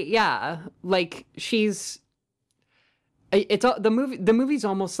 Right, yeah. Like it's all the movie's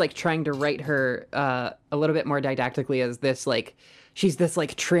almost like trying to write her a little bit more didactically as this like she's this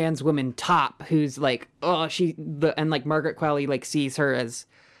like trans woman top who's like, oh, and like Margaret Qualley like sees her as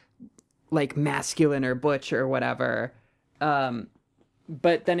like masculine or butch or whatever.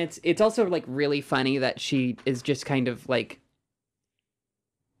 But then it's also like really funny that she is just kind of like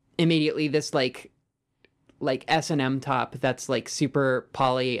immediately this like S&M top that's like super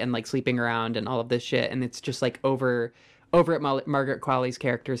poly and like sleeping around and all of this shit, and it's just like over at Margaret Qualley's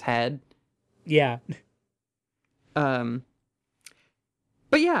character's head. Yeah. But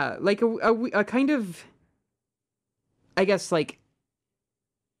yeah, like a kind of, I guess like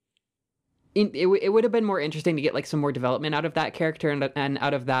it would have been more interesting to get like some more development out of that character and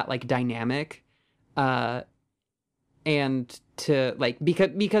out of that like dynamic, and to like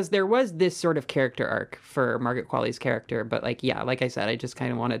because there was this sort of character arc for Margaret Qualley's character, but like yeah, like I said, I just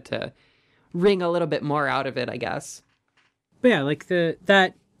kind of wanted to wring a little bit more out of it, I guess. But yeah, like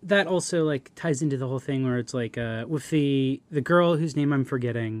that also like ties into the whole thing where it's like with the girl whose name I'm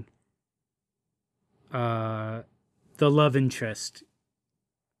forgetting, the love interest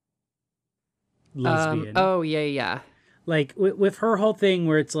lesbian. Oh yeah. Like with her whole thing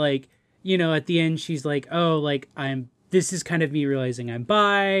where it's like, you know, at the end she's like, oh, like this is kind of me realizing I'm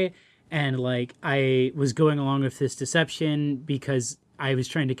bi, and like I was going along with this deception because I was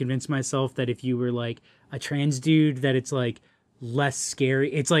trying to convince myself that if you were like a trans dude, that it's like less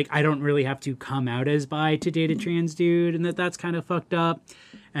scary. It's like I don't really have to come out as bi to date a trans dude, and that's kind of fucked up.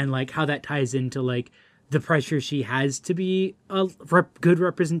 And like how that ties into like the pressure she has to be a good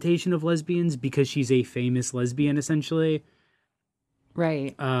representation of lesbians because she's a famous lesbian, essentially.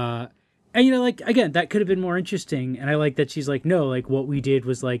 Right. And you know, like again, that could have been more interesting. And I like that she's like, no, like what we did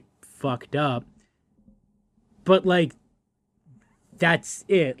was like fucked up. But like, that's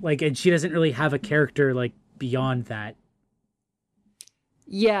it. Like, and she doesn't really have a character like beyond that.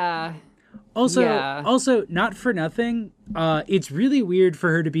 Yeah. Also, not for nothing. It's really weird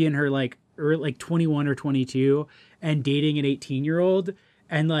for her to be in her like 21 or 22 and dating an 18-year-old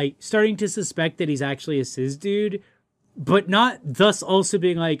and like starting to suspect that he's actually a cis dude, but not thus also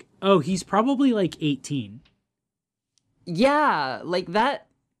being like, oh, he's probably like 18. Yeah, like that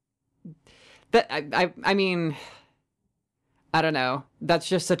I mean, I don't know. That's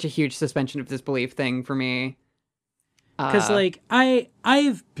just such a huge suspension of disbelief thing for me. Because like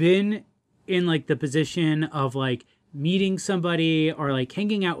I've been in like the position of like meeting somebody or like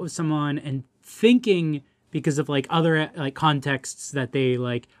hanging out with someone and thinking because of like other like contexts that they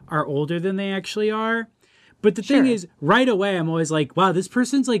like are older than they actually are. But the thing is, right away I'm always like, wow, this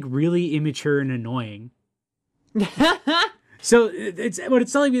person's like really immature and annoying. So it's what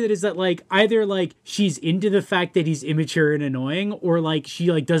it's telling me that is that like either like she's into the fact that he's immature and annoying, or like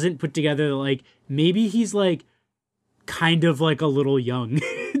she like doesn't put together that like maybe he's like kind of like a little young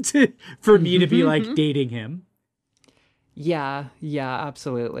for me to be like dating him. Yeah,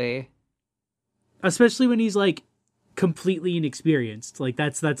 absolutely. Especially when he's like completely inexperienced. Like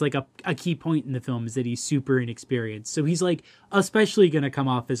that's like a key point in the film is that he's super inexperienced. So he's like especially going to come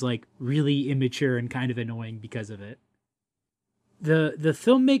off as like really immature and kind of annoying because of it. The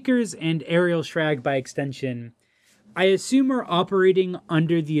filmmakers and Ariel Schrag by extension, I assume are operating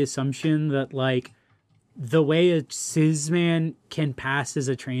under the assumption that like the way a cis man can pass as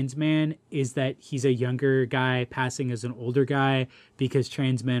a trans man is that he's a younger guy passing as an older guy because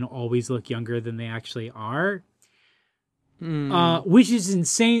trans men always look younger than they actually are. Which is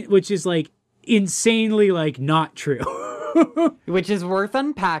insane, which is like insanely like not true. Which is worth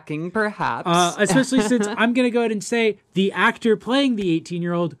unpacking, perhaps. Especially since I'm going to go ahead and say the actor playing the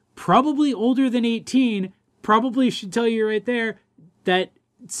 18-year-old, probably older than 18, probably should tell you right there that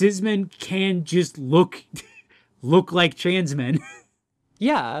cis men can just look like trans men.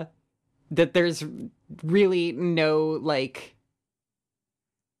 Yeah. That there's really no, like,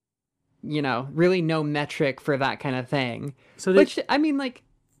 you know, really no metric for that kind of thing. So which, I mean, like,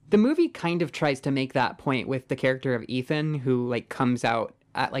 the movie kind of tries to make that point with the character of Ethan, who like comes out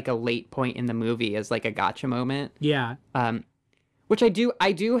at like a late point in the movie as like a gotcha moment. Yeah. Which I do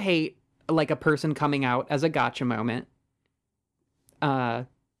hate like a person coming out as a gotcha moment. Not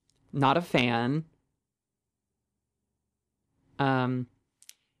a fan.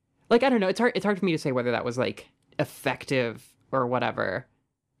 Like I don't know, it's hard for me to say whether that was like effective or whatever.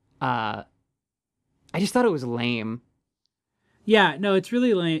 I just thought it was lame. Yeah, no, it's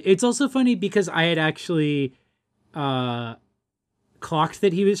really lame. It's also funny because I had actually clocked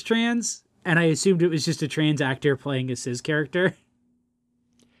that he was trans, and I assumed it was just a trans actor playing a cis character.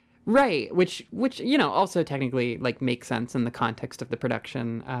 Right, which you know also technically like makes sense in the context of the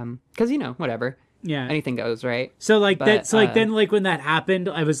production, because you know whatever, yeah, anything goes, right? So like that's like then like when that happened,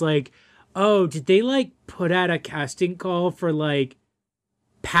 I was like, oh, did they like put out a casting call for like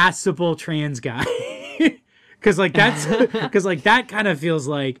passable trans guy? Because like that's because like that kind of feels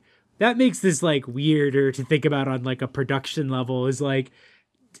like that makes this like weirder to think about on like a production level is like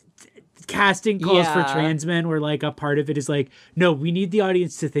casting calls for trans men where like a part of it is like, no, we need the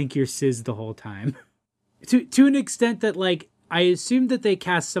audience to think you're cis the whole time. to an extent that like I assumed that they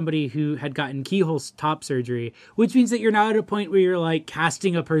cast somebody who had gotten keyhole top surgery, which means that you're now at a point where you're like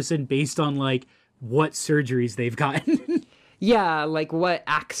casting a person based on like what surgeries they've gotten. Yeah, like what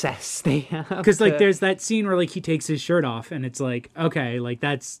access they have. Because like there's that scene where like he takes his shirt off and it's like, okay, like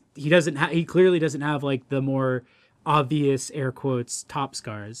that's he clearly doesn't have like the more obvious air quotes top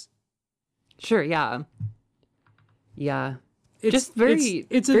scars. Sure, yeah. Yeah. It's just very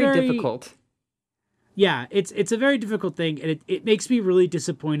difficult. Yeah, it's a very difficult thing, and it makes me really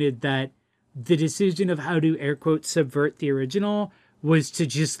disappointed that the decision of how to air quote subvert the original was to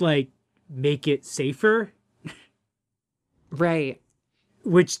just like make it safer. Right.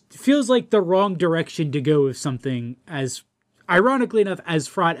 Which feels like the wrong direction to go with something as, ironically enough, as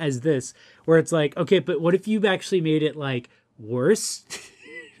fraught as this, where it's like, okay, but what if you actually made it like worse?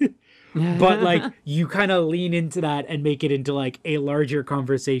 but like you kind of lean into that and make it into like a larger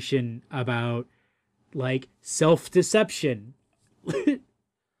conversation about like self-deception.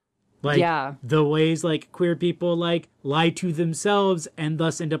 Like Yeah. the ways like queer people like lie to themselves and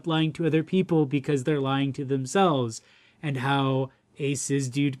thus end up lying to other people because they're lying to themselves, and how a cis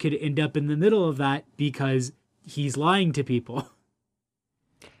dude could end up in the middle of that because he's lying to people.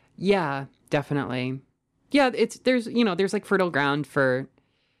 Yeah, definitely. Yeah, there's there's like fertile ground for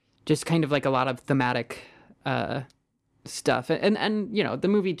just kind of like a lot of thematic stuff. And the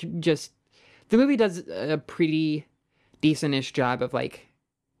movie the movie does a pretty decentish job of like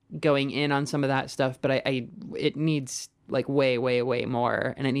going in on some of that stuff, but I it needs like way, way, way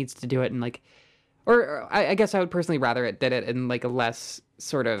more, and it needs to do it in like, or I guess I would personally rather it did it in like a less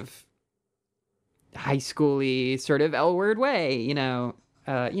sort of high schooly sort of L word way, yeah,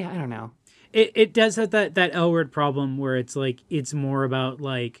 I don't know. It does have that L word problem where it's like it's more about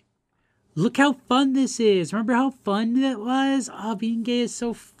like, look how fun this is. Remember how fun that was? Oh, being gay is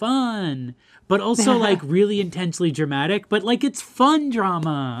so fun. But also like really intensely dramatic, but like it's fun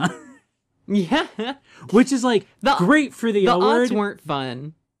drama. Yeah. Which is like great for the L word. The odds weren't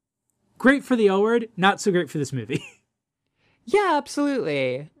fun. Great for the L word, not so great for this movie. Yeah,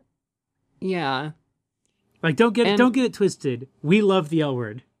 absolutely. Yeah. Like don't get it twisted. We love the L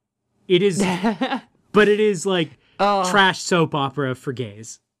word. It is but it is like trash soap opera for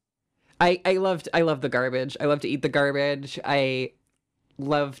gays. I love the garbage. I love to eat the garbage. I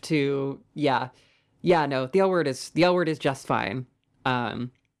love to no, the L word is just fine.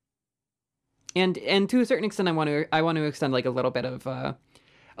 And to a certain extent I want to extend like a little bit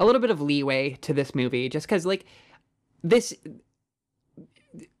of leeway to this movie, just because like this,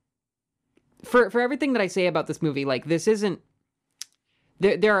 for everything that I say about this movie, like this isn't,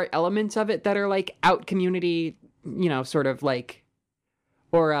 there are elements of it that are like out community, sort of like,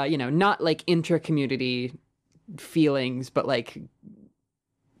 or not like intra-community feelings, but like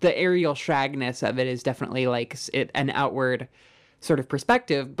the Ariel Shagness of it is definitely like an outward sort of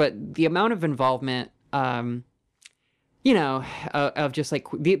perspective. But the amount of involvement, of just like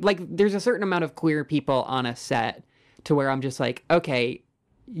there's a certain amount of queer people on a set to where I'm just like, okay,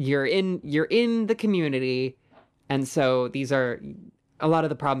 you're in the community, and so these are a lot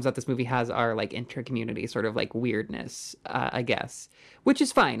of the problems that this movie has are like intra-community sort of like weirdness, I guess, which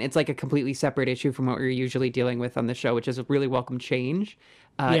is fine. It's like a completely separate issue from what we're usually dealing with on the show, which is a really welcome change.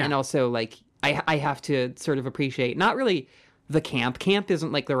 And also like I have to sort of appreciate not really the camp. Camp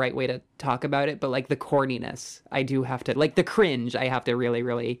isn't like the right way to talk about it, but like the corniness, I do have to, like the cringe, I have to really,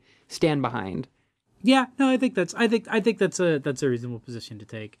 really stand behind. Yeah, no, I think that's a reasonable position to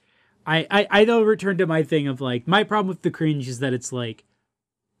take. I don't return to my thing of like, my problem with the cringe is that it's like,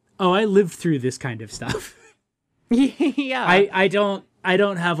 oh, I lived through this kind of stuff. Yeah. I don't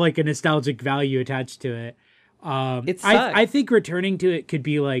have like a nostalgic value attached to it. I think returning to it could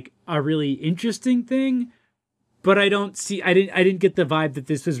be like a really interesting thing, but I didn't get the vibe that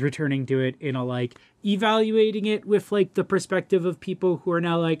this was returning to it in a like evaluating it with like the perspective of people who are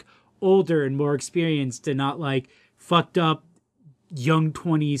now like older and more experienced and not like fucked up young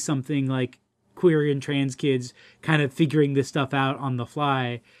 20 something like queer and trans kids kind of figuring this stuff out on the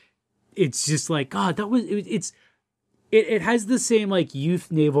fly. It's just like, God, it has the same like youth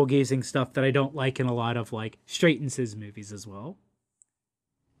navel gazing stuff that I don't like in a lot of like straight and cis movies as well.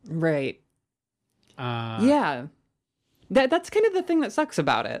 Right. Yeah. That's kind of the thing that sucks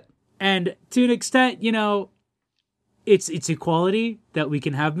about it. And to an extent, it's equality that we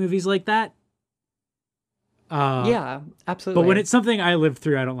can have movies like that. Yeah, absolutely. But when it's something I lived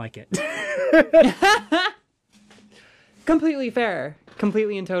through, I don't like it. Completely fair.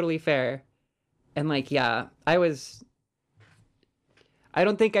 Completely and totally fair. And like, yeah, I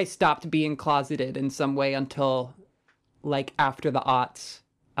don't think I stopped being closeted in some way until like after the aughts.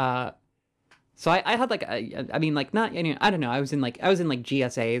 So I had like I mean like not I don't know, I was in like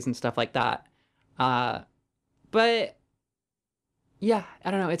GSAs and stuff like that. But yeah,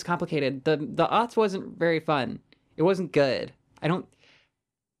 I don't know, it's complicated. The aughts wasn't very fun. It wasn't good.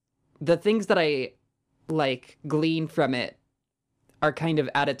 The things that I like glean from it are kind of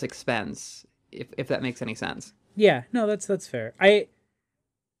at its expense, if that makes any sense. Yeah, no, that's fair.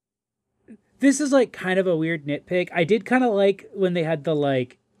 This is like kind of a weird nitpick. I did kind of like when they had the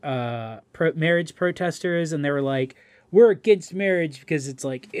like marriage protesters and they were like, we're against marriage because it's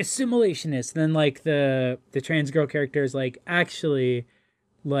like assimilationist. And then like the trans girl character is like, actually,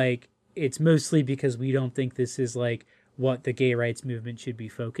 like it's mostly because we don't think this is like what the gay rights movement should be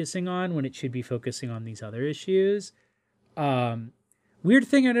focusing on, when it should be focusing on these other issues. Weird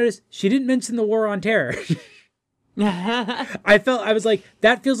thing I noticed, she didn't mention the war on terror. I was like,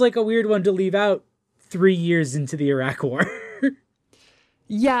 that feels like a weird one to leave out 3 years into the Iraq War.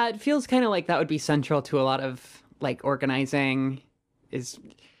 Yeah, it feels kind of like that would be central to a lot of like organizing is,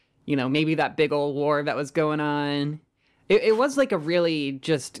 maybe that big old war that was going on. It was like a really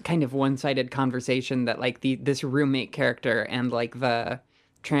just kind of one-sided conversation that like this roommate character and like the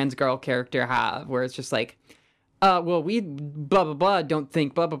trans girl character have, where it's just like, well, we blah blah blah don't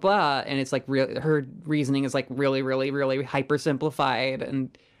think blah blah blah, and it's like her reasoning is like really really really hyper simplified,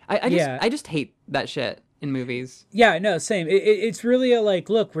 and I just hate that shit in movies. Yeah, no, same. It's really a like,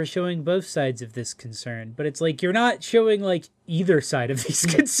 look, we're showing both sides of this concern, but it's like you're not showing like either side of these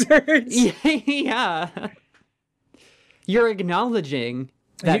concerns. Yeah. You're acknowledging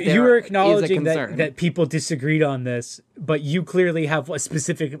that you were acknowledging is a concern. that people disagreed on this, but you clearly have a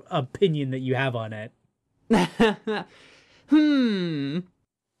specific opinion that you have on it. How?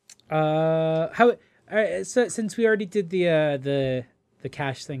 All right, so since we already did the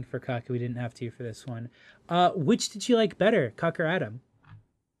cash thing for Cuck, we didn't have to for this one. Which did you like better, Cuck or Adam?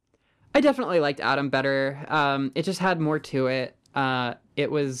 I definitely liked Adam better. It just had more to it.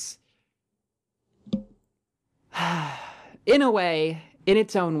 It was, in a way, in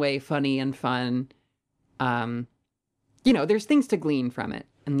its own way, funny and fun. There's things to glean from it,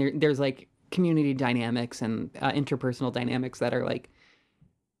 and there's like community dynamics and interpersonal dynamics that are like,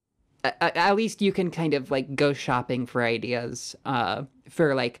 at least you can kind of like go shopping for ideas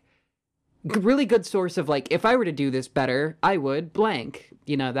for like really good source of like, if I were to do this better, I would blank,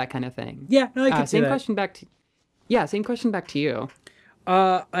 that kind of thing. Yeah, no, I can see that. Same question back to you.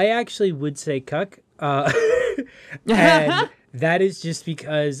 I actually would say Cuck, and that is just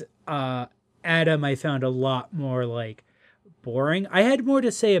because Adam I found a lot more like boring. I had more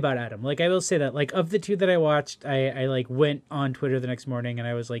to say about Adam. Like, I will say that, like, of the two that I watched, I like went on Twitter the next morning and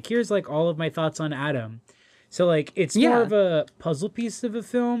I was like, here's like all of my thoughts on Adam. So like, it's more of a puzzle piece of a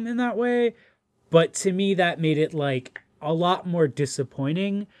film in that way. But to me, that made it like a lot more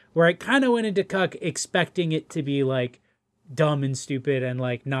disappointing, where I kind of went into Cuck expecting it to be like dumb and stupid and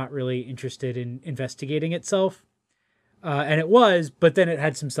like not really interested in investigating itself. And it was, but then it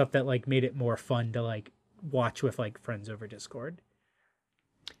had some stuff that like made it more fun to like watch with like friends over Discord.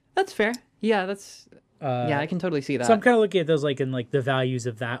 That's fair. Yeah, that's I can totally see that. So I'm kind of looking at those like in like the values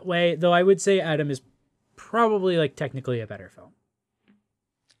of that way, though I would say Adam is probably like technically a better film.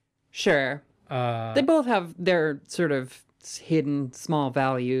 Sure. They both have their sort of hidden small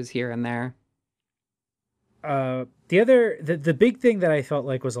values here and there. The big thing that I felt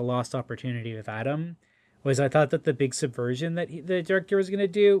like was a lost opportunity with Adam was I thought that the big subversion that the director was going to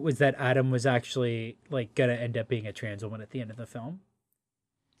do was that Adam was actually like going to end up being a trans woman at the end of the film.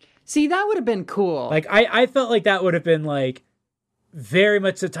 See, that would have been cool. Like, I felt like that would have been like very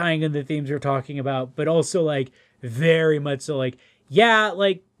much so tying in the themes we're talking about, but also like very much so like, yeah,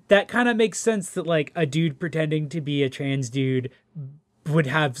 like that kind of makes sense that like a dude pretending to be a trans dude would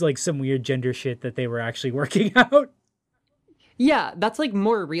have like some weird gender shit that they were actually working out. Yeah, that's like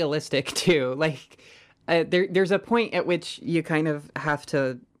more realistic too. Like, there's a point at which you kind of have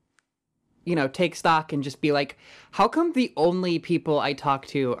to, take stock and just be like, how come the only people I talk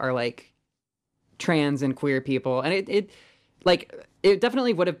to are like trans and queer people? And it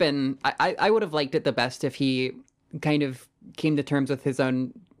definitely would have been, I would have liked it the best if he kind of came to terms with his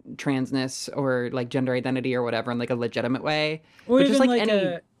own transness or like gender identity or whatever in like a legitimate way. Or but even just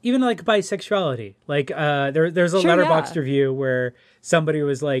like even like bisexuality. Like there's a Letterboxd review where somebody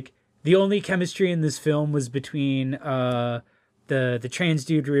was like, the only chemistry in this film was between the trans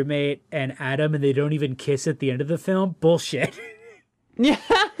dude roommate and Adam, and they don't even kiss at the end of the film. Bullshit. Yeah,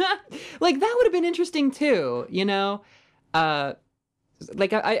 like that would have been interesting too.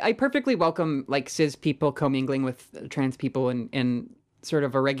 Like I perfectly welcome like cis people commingling with trans people in sort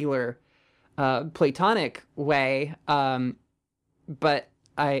of a regular platonic way. But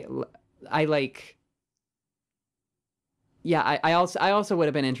I like. Yeah, I also would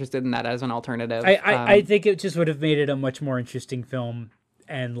have been interested in that as an alternative. I think it just would have made it a much more interesting film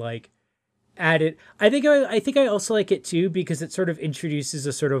and like added. I think I also like it too because it sort of introduces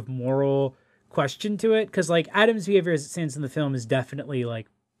a sort of moral question to it, because like Adam's behavior as it stands in the film is definitely like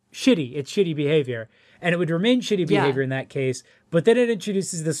shitty. It's shitty behavior, and it would remain shitty behavior in that case. But then it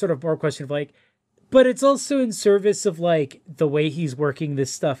introduces this sort of moral question of like, but it's also in service of like the way he's working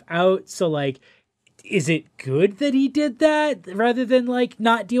this stuff out. So like, is it good that he did that rather than like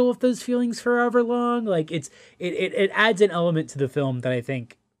not deal with those feelings forever long? Like it adds an element to the film that I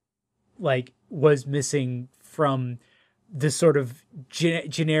think like was missing from this sort of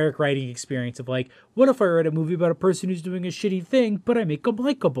generic writing experience of like, what if I write a movie about a person who's doing a shitty thing, but I make them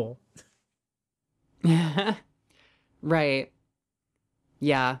likable? Right.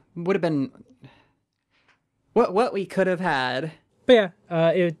 Yeah. Would have been what we could have had. But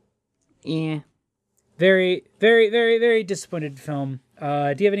it Yeah. very, very, very, very disappointed film. Do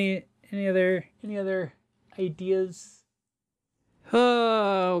you have any other ideas?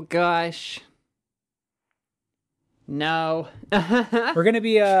 Oh gosh. No. We're gonna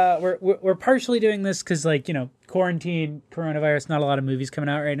be we're partially doing this because, like, you know, quarantine, coronavirus, not a lot of movies coming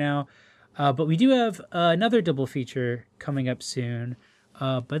out right now. But we do have another double feature coming up soon.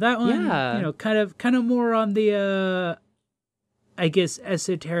 But that one, Yeah. you know, kind of more on the I guess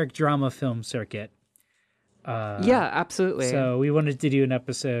esoteric drama film circuit. Yeah, absolutely. So we wanted to do an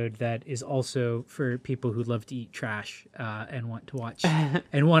episode that is also for people who love to eat trash and want to watch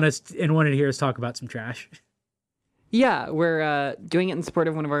and want to hear us talk about some trash. Yeah, we're doing it in support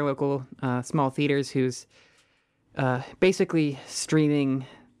of one of our local small theaters who's basically streaming.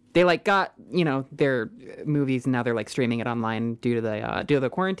 They like got, you know, their movies and now they're like streaming it online due to the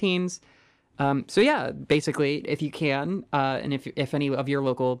quarantines. So yeah, basically, if you can, and if any of your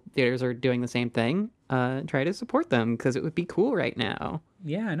local theaters are doing the same thing, try to support them because it would be cool right now.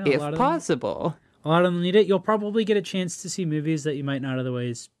 Yeah, I know. If possible. A lot of them need it. You'll probably get a chance to see movies that you might not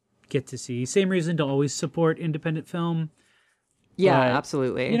otherwise get to see. Same reason to always support independent film. Yeah, But,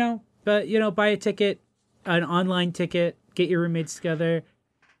 absolutely. buy a ticket, an online ticket, get your roommates together,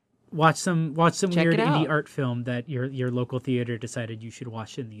 watch some Check weird it out. indie art film that your local theater decided you should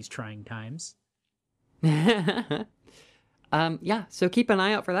watch in these trying times. Yeah, so keep an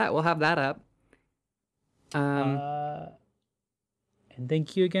eye out for that. We'll have that up. And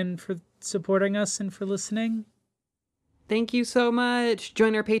thank you again for supporting us and for listening. Thank you so much.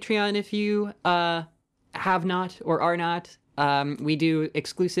 Join our Patreon if you have not or are not. We do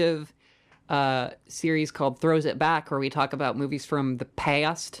exclusive series called Throws It Back, where we talk about movies from the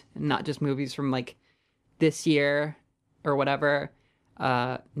past, not just movies from like this year or whatever.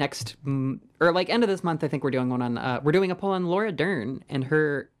 Next or like end of this month, I think we're doing one on we're doing a poll on Laura Dern and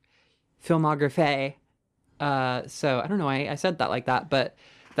her filmography. So I don't know why I said that like that, but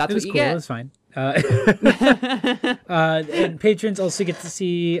that's what you Cool. get. It was fine. And patrons also get to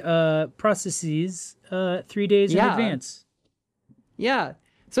see processes 3 days in advance. Yeah.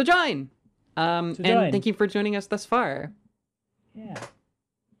 So join. And thank you for joining us thus far. Yeah.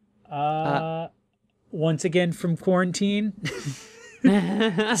 Once again from quarantine,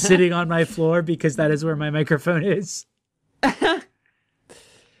 sitting on my floor because that is where my microphone is.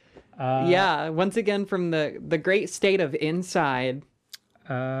 Yeah. Once again from the great state of inside.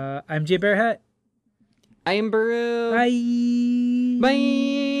 I'm Jay Bearhat. I am Baru. Bye.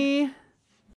 Bye.